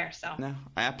right there. So no,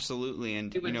 absolutely.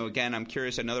 And, again, I'm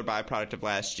curious, another byproduct of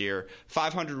last year,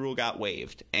 500 rule got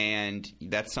waived. And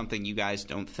that's something you guys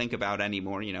don't think about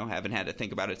anymore. Haven't had to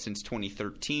think about it since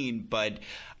 2013. But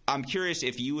I'm curious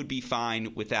if you would be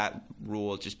fine with that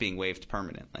rule just being waived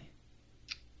permanently.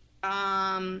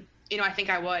 I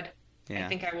think I would. Yeah. I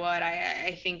think I would.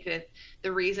 I think that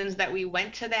the reasons that we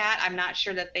went to that, I'm not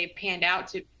sure that they panned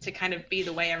out to kind of be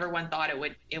the way everyone thought it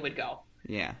would go.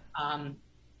 Yeah.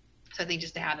 So I think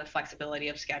just to have the flexibility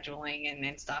of scheduling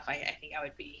and stuff, I think I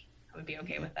would be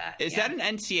okay with that. Is that an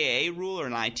NCAA rule or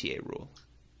an ITA rule?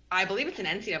 I believe it's an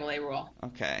NCAA rule.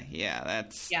 Okay,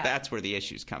 that's where the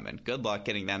issues come in. Good luck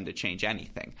getting them to change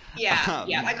anything. Yeah,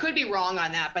 I could be wrong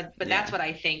on that, but that's what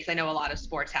I think, because I know a lot of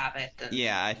sports have it.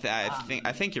 And,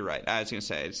 I think you're right. I was going to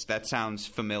say that sounds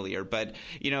familiar, but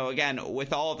again,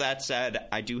 with all of that said,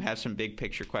 I do have some big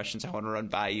picture questions I want to run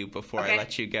by you before I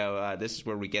let you go. This is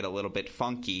where we get a little bit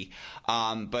funky,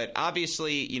 but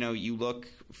obviously, you look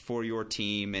for your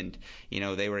team, and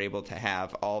they were able to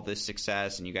have all this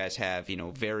success, and you guys have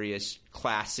various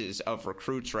classes of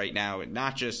recruits right now, and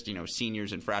not just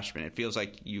seniors and freshmen. It feels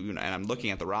like and I'm looking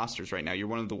at the rosters right now, you're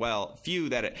one of the few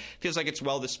that it feels like it's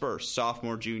well dispersed: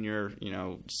 sophomore, junior,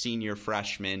 senior,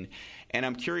 freshman. And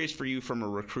I'm curious for you from a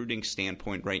recruiting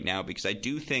standpoint right now, because I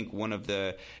do think one of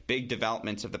the big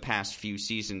developments of the past few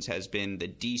seasons has been the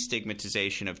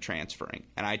destigmatization of transferring,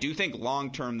 and I do think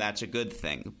long term that's a good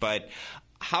thing. But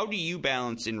how do you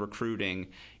balance in recruiting,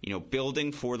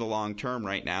 building for the long term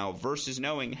right now versus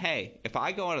knowing, hey, if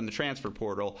I go out on the transfer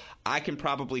portal, I can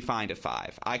probably find a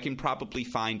 5. I can probably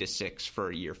find a 6 for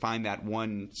a year, find that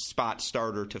one spot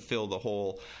starter to fill the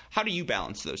hole. How do you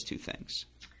balance those two things?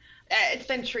 It's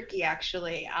been tricky,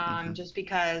 actually, just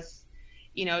because,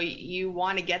 you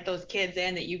want to get those kids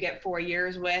in that you get 4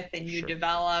 years with, and you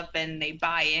develop and they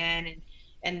buy in.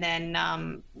 And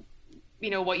then,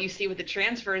 what you see with the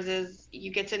transfers is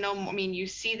you get to know, you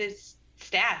see the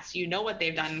stats, what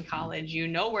they've done in college,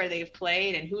 where they've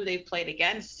played and who they've played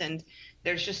against. And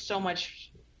there's just so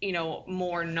much,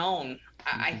 more known,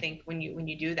 I think, when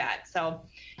you do that. So,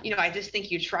 I just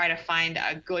think you try to find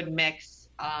a good mix.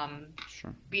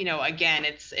 Sure. Again,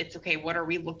 it's okay. What are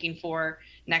we looking for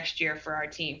next year for our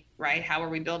team, right? How are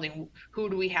we building? Who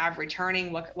do we have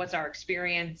returning? What's our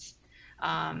experience?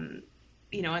 And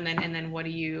then what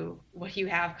do you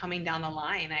have coming down the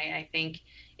line? I think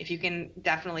if you can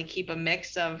definitely keep a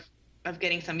mix of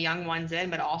getting some young ones in,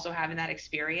 but also having that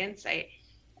experience, I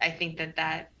think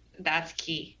that's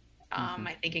key.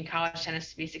 I think in college tennis,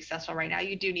 to be successful right now,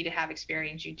 you do need to have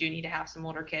experience. You do need to have some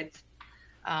older kids.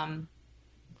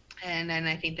 And then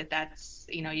I think that's,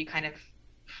 you kind of,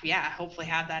 hopefully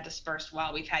have that dispersed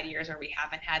well. We've had years where we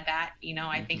haven't had that.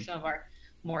 I think some of our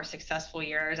more successful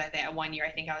years, I think one year,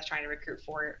 I was trying to recruit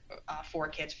four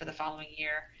kids for the following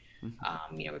year.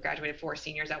 We graduated 4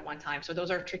 seniors at one time. So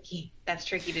those are tricky. That's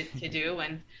tricky to do.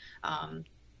 And,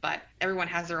 but everyone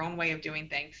has their own way of doing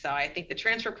things. So I think the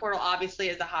transfer portal obviously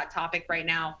is a hot topic right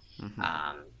now.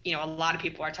 A lot of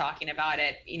people are talking about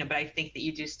it, but I think that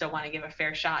you do still want to give a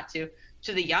fair shot to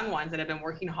the young ones that have been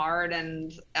working hard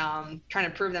and trying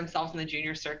to prove themselves in the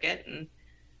junior circuit. And,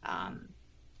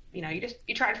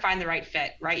 you try to find the right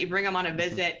fit, right? You bring them on a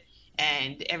visit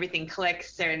and everything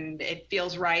clicks and it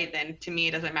feels right. Then to me,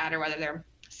 it doesn't matter whether they're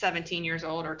 17 years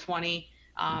old or 20.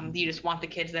 You just want the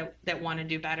kids that want to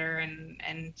do better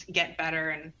and get better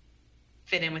and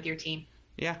fit in with your team.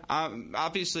 Yeah.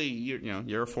 Obviously,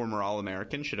 you're a former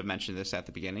All-American. Should have mentioned this at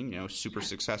the beginning. Super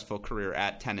successful career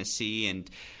at Tennessee, and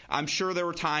I'm sure there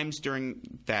were times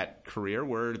during that career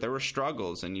where there were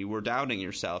struggles, and you were doubting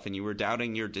yourself, and you were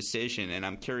doubting your decision. And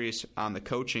I'm curious on the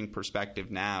coaching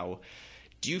perspective now.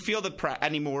 Do you feel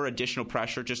any more additional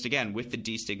pressure, just again, with the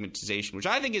destigmatization, which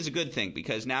I think is a good thing,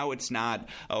 because now it's not,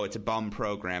 it's a bum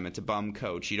program, it's a bum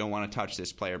coach, you don't want to touch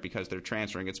this player because they're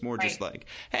transferring. It's more just like,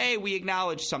 hey, we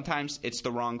acknowledge sometimes it's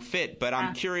the wrong fit. But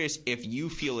I'm curious if you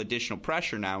feel additional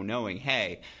pressure now knowing,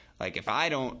 hey, like if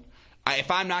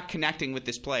I'm not connecting with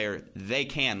this player, they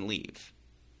can leave.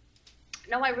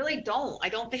 No, I really don't. I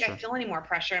don't think I feel any more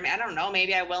pressure. I mean, I don't know.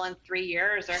 Maybe I will in 3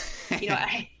 years or,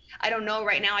 I don't know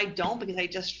right now. I don't, because I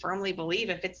just firmly believe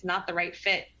if it's not the right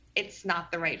fit, it's not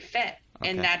the right fit. Okay.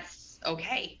 And that's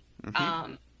okay.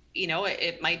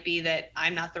 It might be that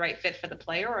I'm not the right fit for the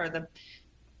player, or the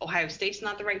Ohio State's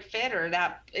not the right fit, or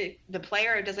the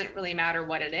player. It doesn't really matter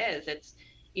what it is. It's,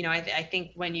 I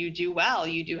think when you do well,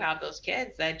 you do have those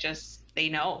kids that just, they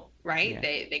know, right?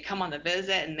 Yeah. They come on the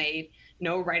visit and they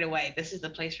know right away, this is the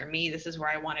place for me. This is where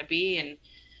I want to be. And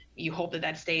you hope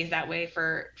that stays that way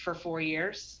for 4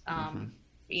 years.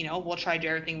 We'll try to do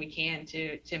everything we can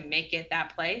to make it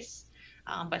that place.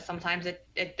 But sometimes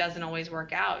it doesn't always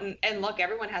work out. And look,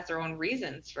 everyone has their own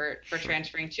reasons for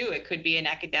transferring too. It could be an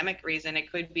academic reason. It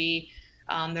could be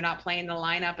they're not playing the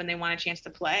lineup and they want a chance to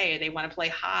play. They want to play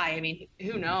high. I mean,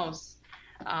 who knows?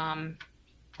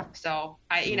 So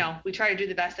we try to do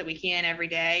the best that we can every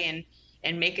day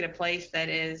and make it a place that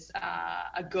is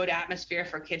a good atmosphere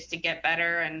for kids to get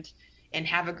better and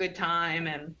have a good time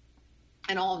and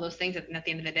all of those things. And at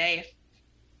the end of the day, if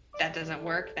that doesn't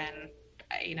work, then,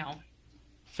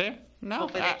 fair. No,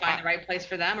 hopefully they find the right place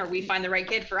for them, or we find the right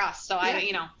kid for us. So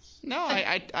yeah. No,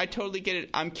 I totally get it.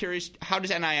 I'm curious, how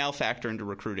does NIL factor into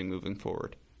recruiting moving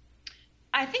forward?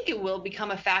 I think it will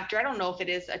become a factor. I don't know if it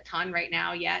is a ton right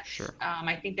now yet. Sure.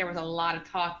 I think there was a lot of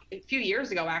talk a few years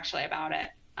ago actually about it.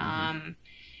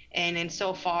 And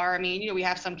so far, I mean, we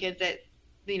have some kids that,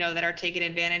 that are taking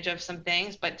advantage of some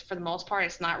things, but for the most part,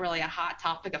 it's not really a hot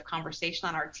topic of conversation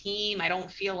on our team. I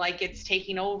don't feel like it's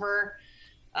taking over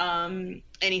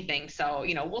anything. So,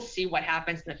 we'll see what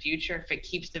happens in the future if it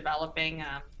keeps developing.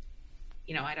 I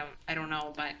don't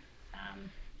know, but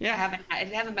it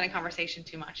hasn't been a conversation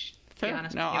too much.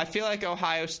 No, I feel like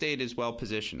Ohio State is well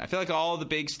positioned. I feel like all the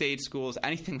big state schools,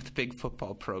 anything with a big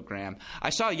football program.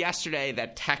 I saw yesterday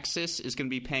that Texas is going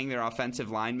to be paying their offensive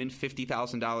linemen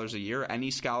 $50,000 a year, any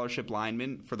scholarship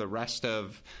lineman for the rest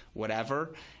of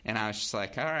whatever. And I was just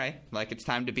like, all right, like it's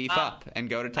time to beef up and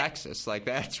go to Texas. Like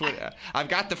that's what I've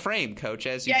got the frame, Coach,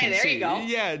 as you can see. You go.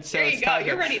 Yeah, so there you go.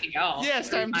 You're ready to go. Yeah, it's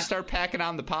time to start packing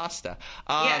on the pasta.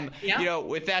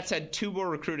 With that said, 2 more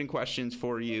recruiting questions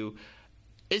for you.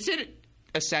 Is it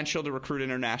essential to recruit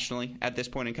internationally at this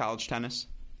point in college tennis?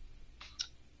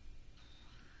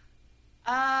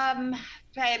 I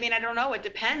mean, I don't know. It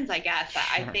depends, I guess. Sure.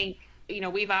 I think,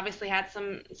 we've obviously had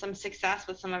some success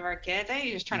with some of our kids. I think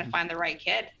you're just trying to find the right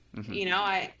kid. It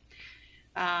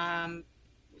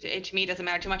to me doesn't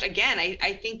matter too much. Again,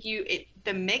 I think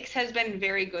the mix has been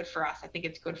very good for us. I think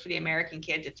it's good for the American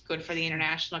kids. It's good for the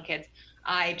international kids.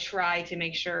 I try to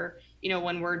make sure,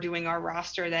 when we're doing our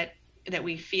roster that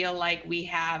we feel like we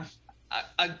have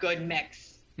a good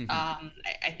mix.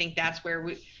 I think that's where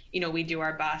we do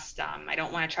our best. I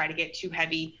don't want to try to get too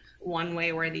heavy one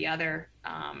way or the other.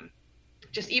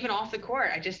 Just even off the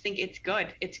court, I just think it's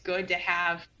good. It's good to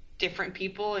have different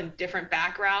people and different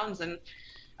backgrounds and,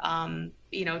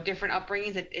 different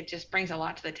upbringings. It just brings a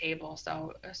lot to the table.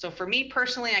 So for me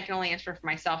personally, I can only answer for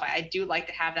myself. I do like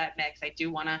to have that mix. I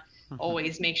do want to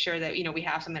always make sure that, we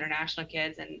have some international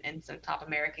kids and some top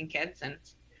American kids, and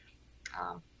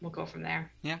we'll go from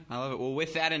there. Yeah, I love it. Well,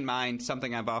 with that in mind,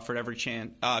 something I've offered every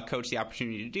coach the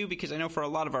opportunity to do, because I know for a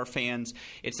lot of our fans,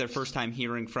 it's their first time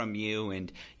hearing from you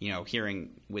and,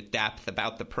 hearing with depth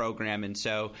about the program. And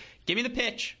so give me the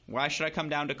pitch. Why should I come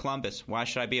down to Columbus? Why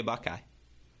should I be a Buckeye?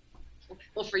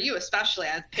 Well, for you especially,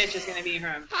 as pitch is going to be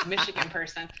from a Michigan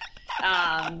person.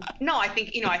 No, I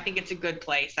think it's a good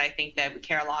place. I think that we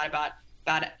care a lot about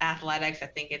athletics. I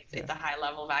think it's a high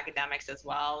level of academics as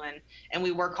well, and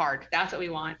we work hard. That's what we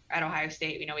want at Ohio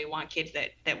State. We want kids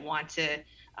that want to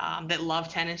that love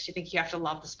tennis. You think you have to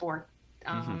love the sport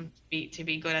to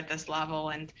be good at this level,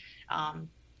 and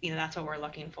that's what we're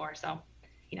looking for. So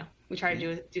we try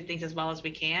to do things as well as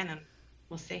we can, and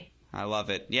we'll see. I love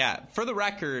it. Yeah, for the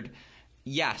record,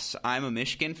 yes, I'm a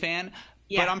Michigan fan.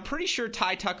 Yeah. But I'm pretty sure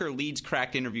Ty Tucker leads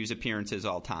Cracked Interviews appearances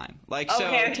all time.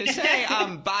 To say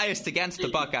I'm biased against the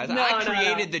Buckeyes, I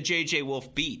created the J.J.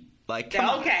 Wolf beat. Come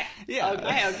on. Yeah.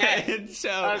 Okay. And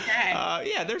so,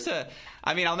 there's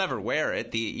I'll never wear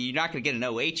it. You're not going to get an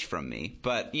OH from me,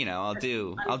 but I'll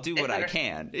do what I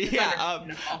can. All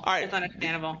right. It's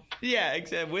understandable. Yeah.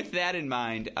 Except with that in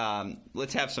mind,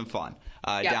 let's have some fun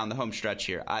down the home stretch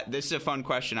here. This is a fun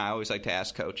question I always like to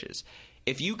ask coaches.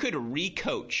 If you could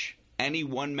re-coach any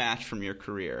one match from your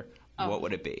career, what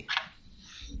would it be?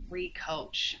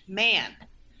 Recoach. Man.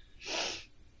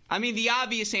 The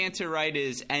obvious answer, right,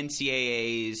 is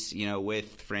NCAAs,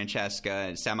 with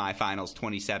Francesca, semifinals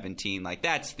 2017.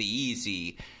 That's the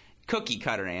easy cookie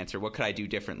cutter answer. What could I do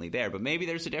differently there? But maybe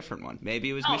there's a different one. Maybe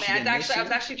it was Michigan. I was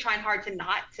actually trying hard to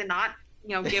not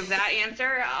give that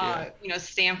answer.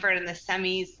 Stanford in the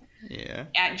semis. Yeah.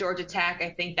 At Georgia Tech,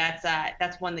 I think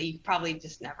that's one that you probably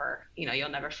just never, you'll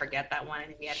never forget that one.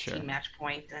 And we had a team match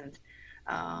point, and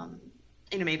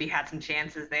maybe had some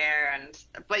chances there,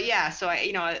 but yeah. So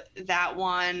that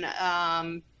one.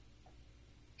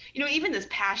 Even this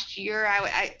past year,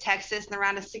 I Texas in the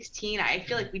round of 16. I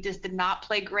feel like we just did not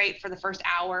play great for the first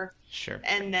hour. Sure.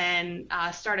 And then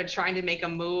started trying to make a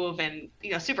move, and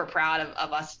super proud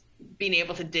of us being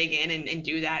able to dig in and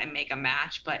do that and make a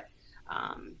match, but.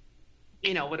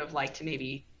 Would have liked to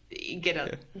maybe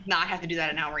not have to do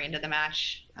that an hour into the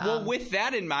match. Well, with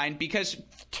that in mind, because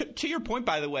to your point,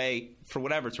 by the way, for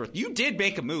whatever it's worth, you did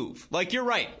make a move. You're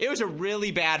right. It was a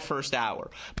really bad first hour.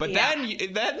 But then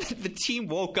the team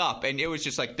woke up, and it was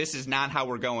just this is not how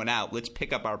we're going out. Let's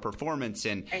pick up our performance.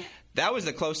 And that was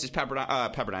the closest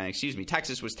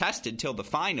Texas was tested till the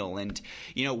final. And,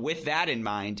 with that in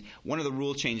mind, one of the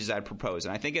rule changes I'd propose,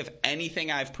 and I think if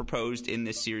anything I've proposed in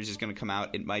this series is going to come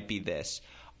out, it might be this.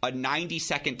 A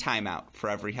 90-second timeout for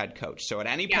every head coach. So at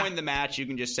any point in the match, you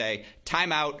can just say,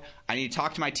 timeout, I need to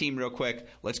talk to my team real quick.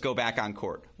 Let's go back on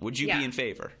court. Would you be in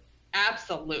favor?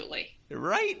 Absolutely.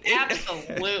 Right?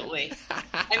 Absolutely.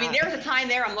 There was a time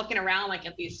there I'm looking around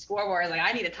at these scoreboards,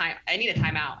 I need a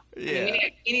timeout. Yeah.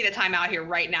 We need a timeout here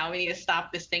right now. We need to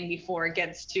stop this thing before it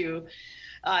gets too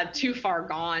far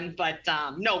gone. But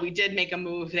no, we did make a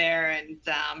move there,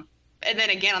 and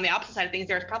then again, on the opposite side of things,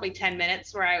 there was probably 10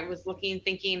 minutes where I was looking and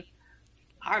thinking,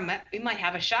 we might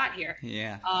have a shot here.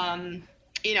 Yeah.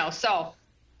 So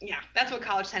yeah, that's what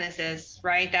college tennis is,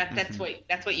 right? That's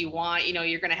what you want.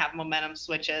 You're going to have momentum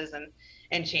switches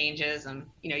and changes, and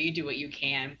you do what you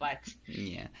can. But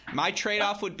yeah, my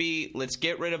trade-off would be let's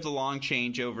get rid of the long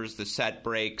changeovers, the set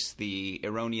breaks, the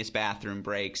erroneous bathroom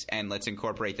breaks, and let's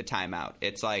incorporate the timeout.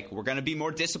 It's we're going to be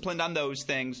more disciplined on those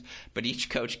things, but each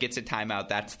coach gets a timeout.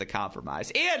 That's the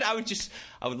compromise. And I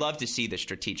would love to see the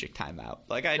strategic timeout.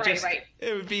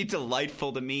 It would be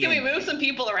delightful to me. Can we move some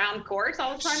people around courts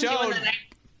all the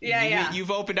time?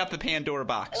 You've opened up the Pandora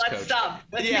box. Let's stop.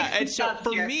 And so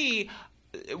for me,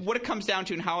 what it comes down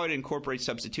to and how I'd incorporate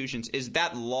substitutions is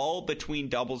that lull between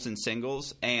doubles and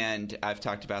singles. And I've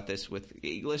talked about this with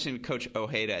listening to Coach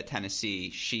Ojeda at Tennessee.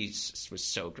 She was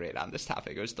so great on this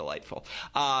topic. It was delightful.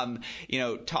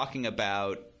 Talking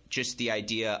about just the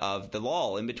idea of the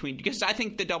lull in between, because I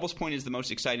think the doubles point is the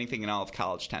most exciting thing in all of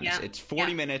college tennis. It's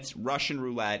 40 minutes, Russian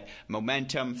roulette,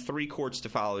 momentum, 3 courts to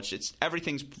follow.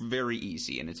 Everything's very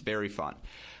easy and it's very fun.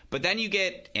 But then you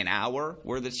get an hour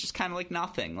where it's just kind of like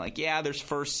nothing. Like, yeah, there's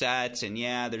first sets and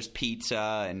yeah, there's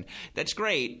pizza and that's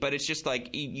great. But it's just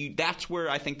like that's where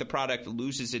I think the product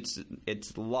loses its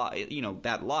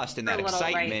that lust and that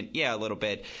excitement. Right. Yeah, a little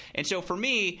bit. And so for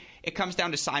me, it comes down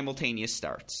to simultaneous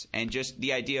starts and just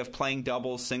the idea of playing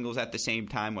doubles, singles at the same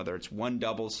time, whether it's one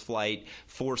doubles flight,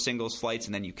 4 singles flights,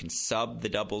 and then you can sub the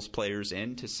doubles players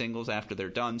into singles after they're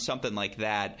done, something like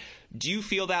that. Do you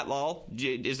feel that lull?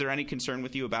 Is there any concern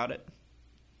with you about it?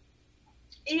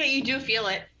 Yeah, you do feel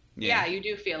it. Yeah, you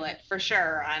do feel it for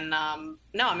sure. And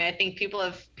no, I mean, I think people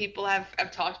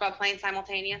have talked about playing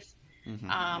simultaneous.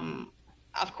 Mm-hmm.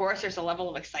 Of course, there's a level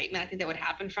of excitement I think that would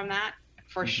happen from that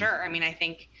for sure. I mean, I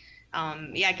think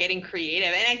getting creative.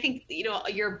 And I think,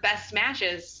 your best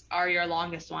matches are your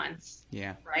longest ones.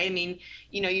 Yeah. Right. I mean,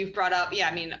 you've brought up,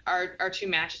 our 2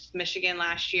 matches with Michigan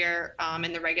last year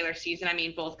in the regular season, I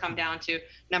mean, both come down to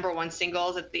number 1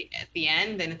 singles at the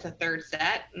end, and it's a third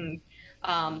set. And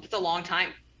it's a long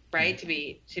time, right. To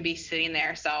be sitting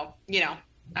there. So,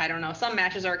 I don't know. Some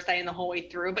matches are exciting the whole way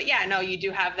through, but you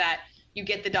do have that. You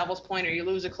get the doubles point or you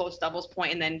lose a close doubles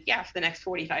point, and then, for the next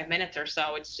 45 minutes or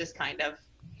so, it's just kind of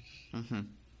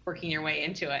working your way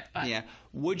into it. But. Yeah.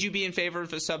 Would you be in favor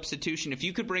of a substitution if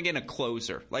you could bring in a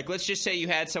closer? Like, let's just say you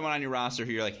had someone on your roster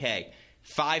who you're like, hey,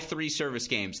 5-3 service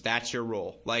games, that's your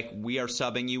role. Like, we are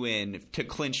subbing you in to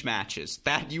clinch matches.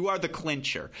 That you are the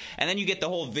clincher. And then you get the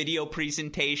whole video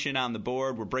presentation on the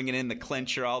board. We're bringing in the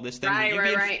clincher, all this thing.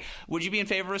 Right. Would you be in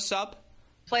favor of a sub?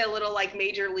 Play a little like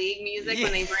major league music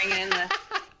when they bring in the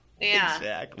yeah.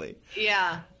 Exactly.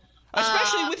 Yeah.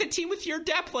 Especially with a team with your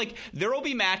depth, like there will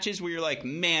be matches where you're like,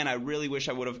 man, I really wish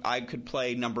I could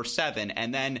play number 7,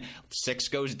 and then 6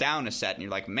 goes down a set, and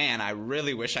you're like, man, I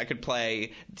really wish I could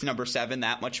play number 7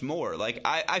 that much more. Like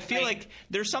I feel like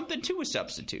there's something to a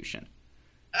substitution.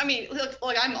 I mean, look,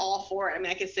 I'm all for it. I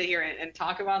mean, I could sit here and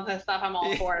talk about this stuff. I'm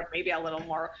all for it. Maybe a little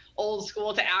more old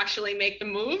school to actually make the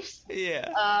moves. Yeah.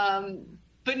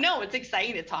 But no, it's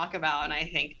exciting to talk about, and I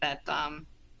think that,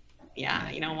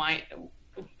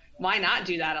 why not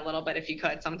do that a little bit if you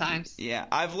could sometimes? Yeah.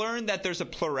 I've learned that there's a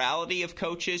plurality of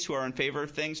coaches who are in favor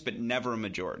of things, but never a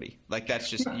majority. Like that's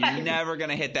just you're never going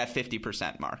to hit that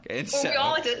 50% mark. And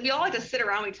well, we all like to sit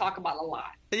around and we talk about a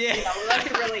lot. Yeah.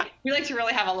 We like to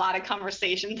really have a lot of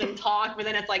conversations and talk, but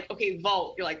then it's like, okay,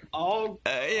 vote. You're like,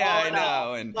 I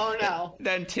know. And no.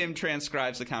 Then Tim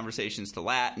transcribes the conversations to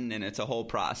Latin, and it's a whole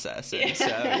process. And so,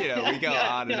 we go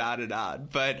on and on and on.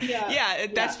 But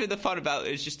that's been the fun about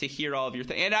it, is just to hear all of your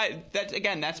things.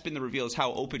 And that's been the reveal, is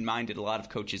how open-minded a lot of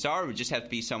coaches are. We just have to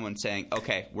be someone saying,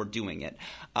 okay, we're doing it.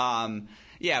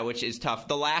 Which is tough.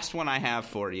 The last one I have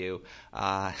for you,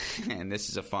 and this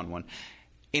is a fun one.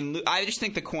 I just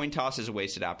think the coin toss is a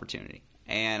wasted opportunity,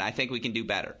 and I think we can do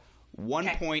better. 1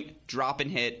 point, drop and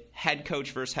hit, head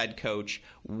coach versus head coach,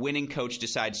 winning coach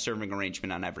decides serving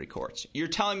arrangement on every court. You're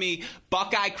telling me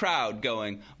Buckeye crowd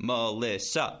going,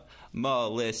 Melissa,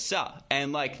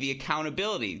 and like the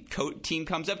accountability, team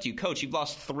comes up to you, coach, you've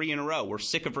lost 3 in a row. We're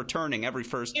sick of returning every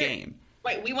first game.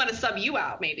 Wait, we want to sub you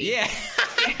out, maybe. Yeah.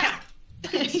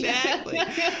 Exactly.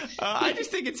 I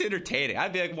just think it's entertaining.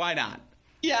 I'd be like, why not?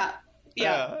 Yeah.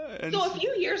 So a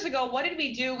few years ago, what did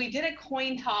we do? We did a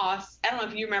coin toss. I don't know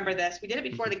if you remember this. We did it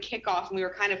before the kickoff, and we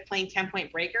were kind of playing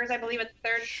 10-point breakers, I believe, at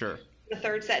the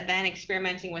third set, then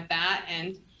experimenting with that.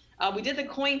 And we did the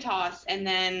coin toss, and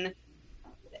then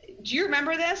do you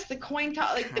remember this? The coin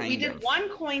toss, we did one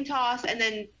coin toss, and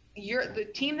then the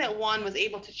team that won was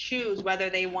able to choose whether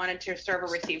they wanted to serve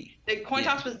or receive. The coin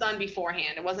toss was done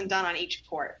beforehand. It wasn't done on each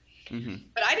court. Mm-hmm.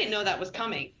 But I didn't know that was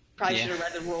coming. Probably should have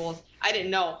read the rules. I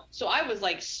didn't know. So I was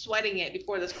like sweating it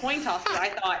before this coin toss, because I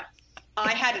thought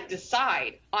I had to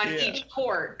decide on each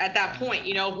court at that point,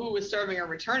 who was serving or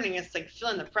returning. It's like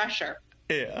feeling the pressure.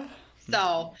 Yeah.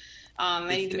 So I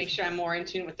need to make sure I'm more in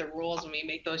tune with the rules when we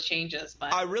make those changes.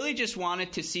 But I really just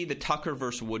wanted to see the Tucker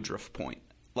versus Woodruff point.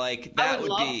 Like I would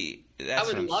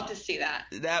love to see that.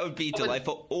 That would be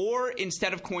delightful. Or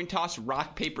instead of coin toss,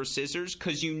 rock, paper, scissors,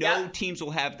 because teams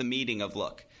will have the meeting of,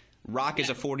 look, rock is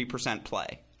a 40%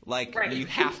 play. Like, you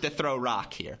have to throw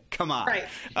rock here. Come on.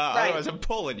 Otherwise, I'm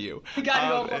pulling you. You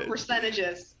got to go for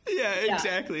percentages. Yeah,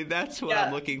 exactly. That's what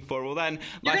I'm looking for. Well, then,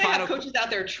 you're going to have coaches out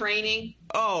there training.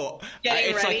 It's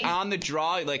ready. Like on the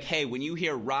draw, like, hey, when you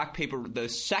hear rock, paper, the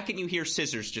second you hear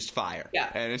scissors, just fire.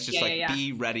 Yeah. And it's just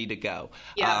be ready to go.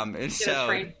 Yeah. And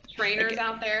so, trainers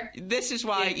out there. This is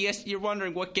why you're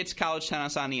wondering what gets college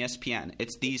tennis on ESPN.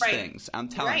 It's these things. I'm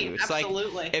telling you. It's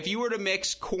absolutely. Like if you were to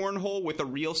mix cornhole with a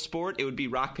real sport, it would be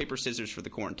rock, paper, scissors for the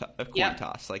coin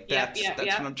toss. Like that's what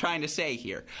I'm trying to say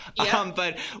here. Yep.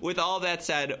 But with all that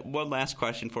said, one last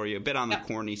question for you, a bit on the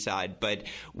corny side. But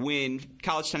when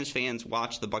college tennis fans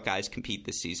watch the Buckeyes compete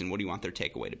this season, what do you want their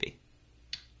takeaway to be?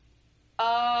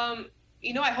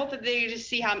 I hope that they just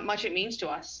see how much it means to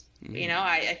us. Mm-hmm.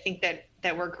 I think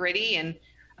that we're gritty, and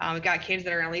we've got kids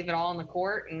that are going to leave it all on the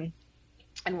court and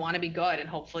want to be good. And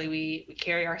hopefully we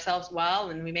carry ourselves well,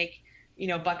 and we make,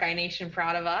 Buckeye Nation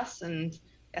proud of us. And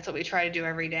that's what we try to do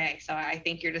every day. So I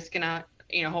think you're just going to,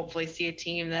 hopefully see a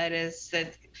team that's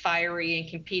fiery and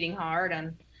competing hard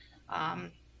and,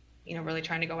 really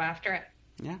trying to go after it.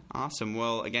 Yeah, awesome.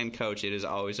 Well, again, Coach, it is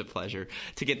always a pleasure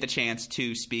to get the chance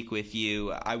to speak with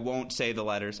you. I won't say the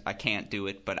letters. I can't do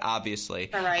it, but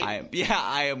obviously, all right.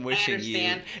 I am wishing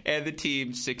you and the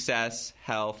team success,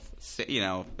 health,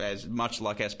 as much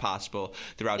luck as possible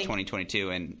throughout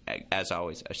 2022. And as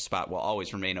always, a spot will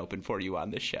always remain open for you on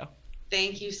this show.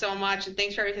 Thank you so much, and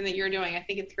thanks for everything that you're doing. I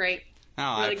think it's great.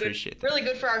 Oh, really I appreciate that. Really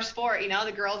good for our sport.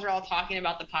 The girls are all talking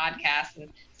about the podcast and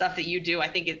stuff that you do. I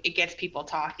think it gets people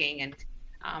talking, and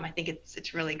I think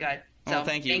it's really good. So, well,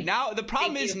 thank you. Now, the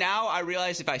problem is now I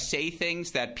realize if I say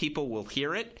things that people will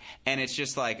hear it, and it's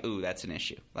just like, ooh, that's an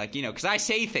issue. Like, because I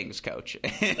say things, Coach.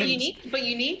 But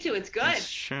you need to. It's good.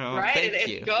 That's true. Right?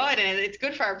 It's good, and it's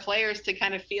good for our players to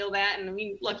kind of feel that. And,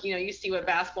 look, you see what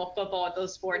basketball, football, at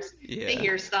those sports, they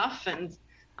hear stuff, and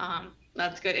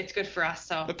that's good. It's good for us.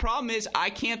 So the problem is I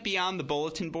can't be on the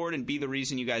bulletin board and be the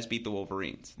reason you guys beat the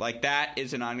Wolverines. Like, that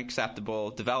is an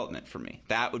unacceptable development for me.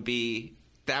 That would be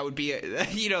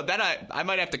I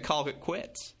might have to call it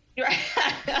quits.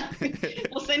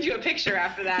 We'll send you a picture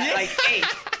after that. Yeah. Like, hey,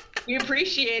 we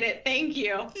appreciate it. Thank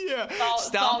you. Yeah.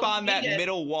 Stomp on that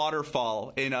middle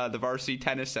waterfall in the Varsity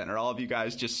Tennis Center. All of you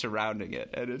guys just surrounding it.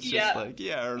 And it's just or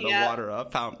the water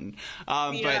fountain.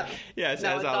 But, yes,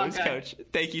 as always, Coach,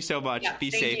 thank you so much.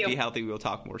 Be safe, be healthy. We'll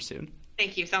talk more soon.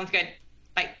 Thank you. Sounds good.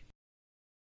 Bye.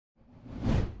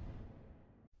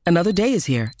 Another day is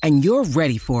here, and you're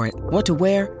ready for it. What to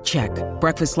wear? Check.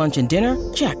 Breakfast, lunch, and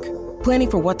dinner? Check. Planning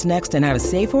for what's next and how to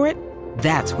save for it?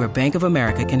 That's where Bank of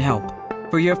America can help.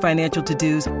 For your financial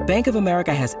to-dos, Bank of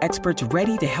America has experts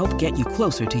ready to help get you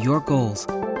closer to your goals.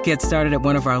 Get started at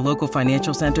one of our local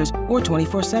financial centers or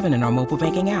 24/7 in our mobile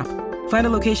banking app. Find a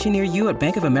location near you at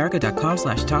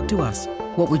bankofamerica.com/talktous.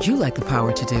 What would you like the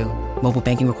power to do? Mobile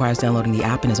banking requires downloading the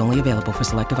app and is only available for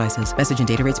select devices. Message and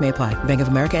data rates may apply. Bank of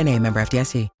America NA, member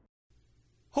FDIC.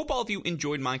 Hope all of you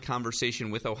enjoyed my conversation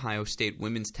with Ohio State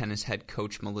women's tennis head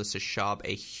coach Melissa Schaub.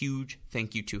 A huge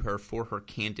thank you to her for her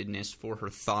candidness, for her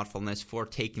thoughtfulness, for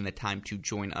taking the time to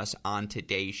join us on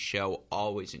today's show.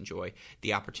 Always enjoy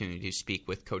the opportunity to speak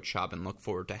with Coach Schaub and look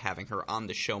forward to having her on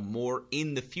the show more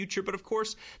in the future. But of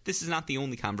course, this is not the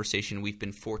only conversation we've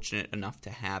been fortunate enough to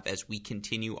have as we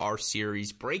continue our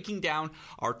series breaking down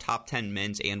our top 10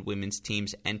 men's and women's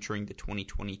teams entering the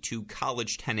 2022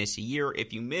 college tennis year.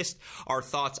 If you missed our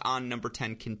thoughts on number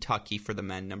 10 Kentucky for the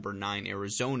men, number 9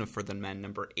 Arizona for the men,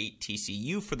 number 8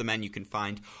 TCU for the men, you can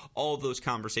find all of those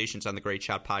conversations on the Great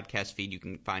Shot podcast feed. You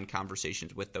can find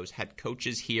conversations with those head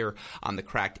coaches here on the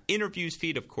Cracked Interviews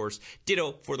feed. Of course,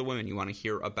 ditto for the women. You want to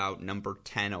hear about number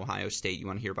 10 Ohio State. You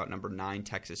want to hear about number 9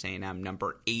 Texas A&M,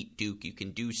 number 8 Duke. You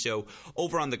can do so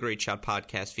over on the Great Shot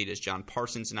podcast feed as John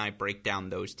Parsons and I break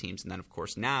down those teams. And then, of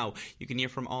course, now you can hear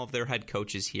from all of their head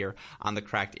coaches here on the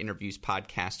Cracked Interviews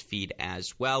podcast feed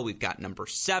as well. We've got number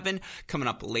 7 coming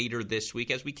up later this week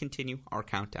as we continue our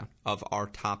countdown of our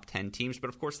top 10 teams. But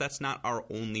of course, that's not our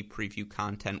only preview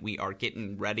content. We are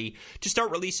getting ready to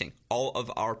start releasing all of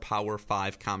our Power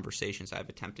 5 conversations. I've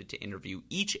attempted to interview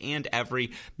each and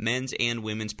every men's and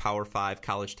women's Power 5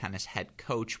 college tennis head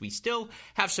coach. We still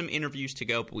have some interviews to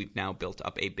go, but we've now built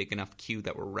up a big enough queue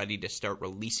that we're ready to start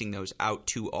releasing those out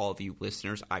to all of you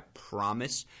listeners. I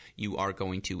promise you are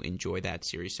going to enjoy that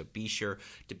series, so be sure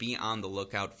to be on the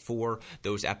lookout for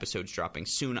those episodes dropping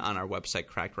soon on our website,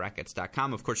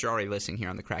 crackedrackets.com. Of course, you're already listening here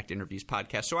on the Cracked Interviews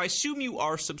podcast, so I assume you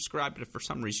are subscribed, but if for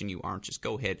some reason you aren't, just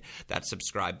go hit that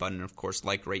subscribe button. And of course,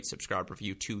 like, rate, subscribe,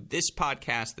 review to this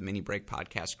podcast, the Mini Break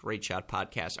podcast, Great Shot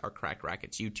podcast, our Cracked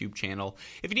Rackets YouTube channel.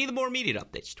 If you need the more immediate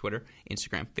updates, Twitter,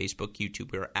 Instagram, Facebook,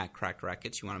 YouTube, we're at Cracked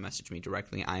Rackets. You want to message me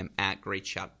directly, I am at Great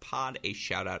Shot Pod. A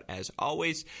shout out, as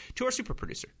always, to our super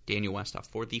producer, Daniel Westoff,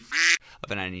 for the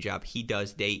of an editing job he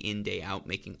does day in, day out,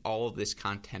 making all of this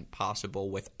content possible.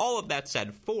 With all of that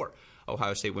said, for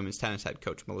Ohio State women's tennis head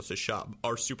coach Melissa Schaub,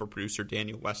 our super producer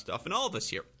Daniel Westoff, and all of us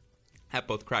here at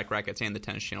both Cracked Racquets and the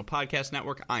Tennis Channel Podcast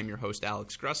Network. I'm your host,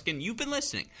 Alex Gruskin. You've been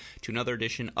listening to another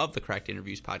edition of the Cracked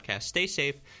Interviews podcast. Stay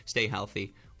safe, stay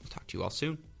healthy. We'll talk to you all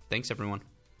soon. Thanks, everyone.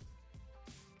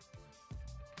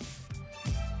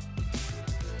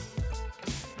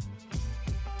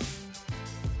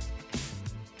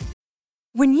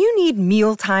 When you need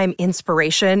mealtime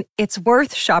inspiration, it's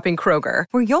worth shopping Kroger,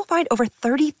 where you'll find over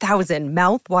 30,000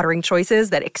 mouth-watering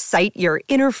choices that excite your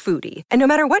inner foodie. And no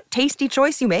matter what tasty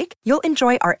choice you make, you'll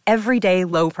enjoy our everyday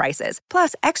low prices,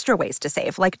 plus extra ways to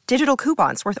save, like digital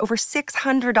coupons worth over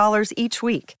 $600 each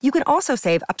week. You can also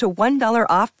save up to $1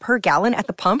 off per gallon at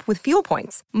the pump with fuel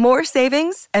points. More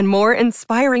savings and more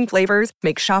inspiring flavors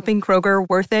make shopping Kroger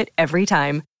worth it every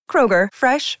time. Kroger,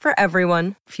 fresh for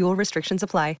everyone. Fuel restrictions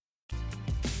apply.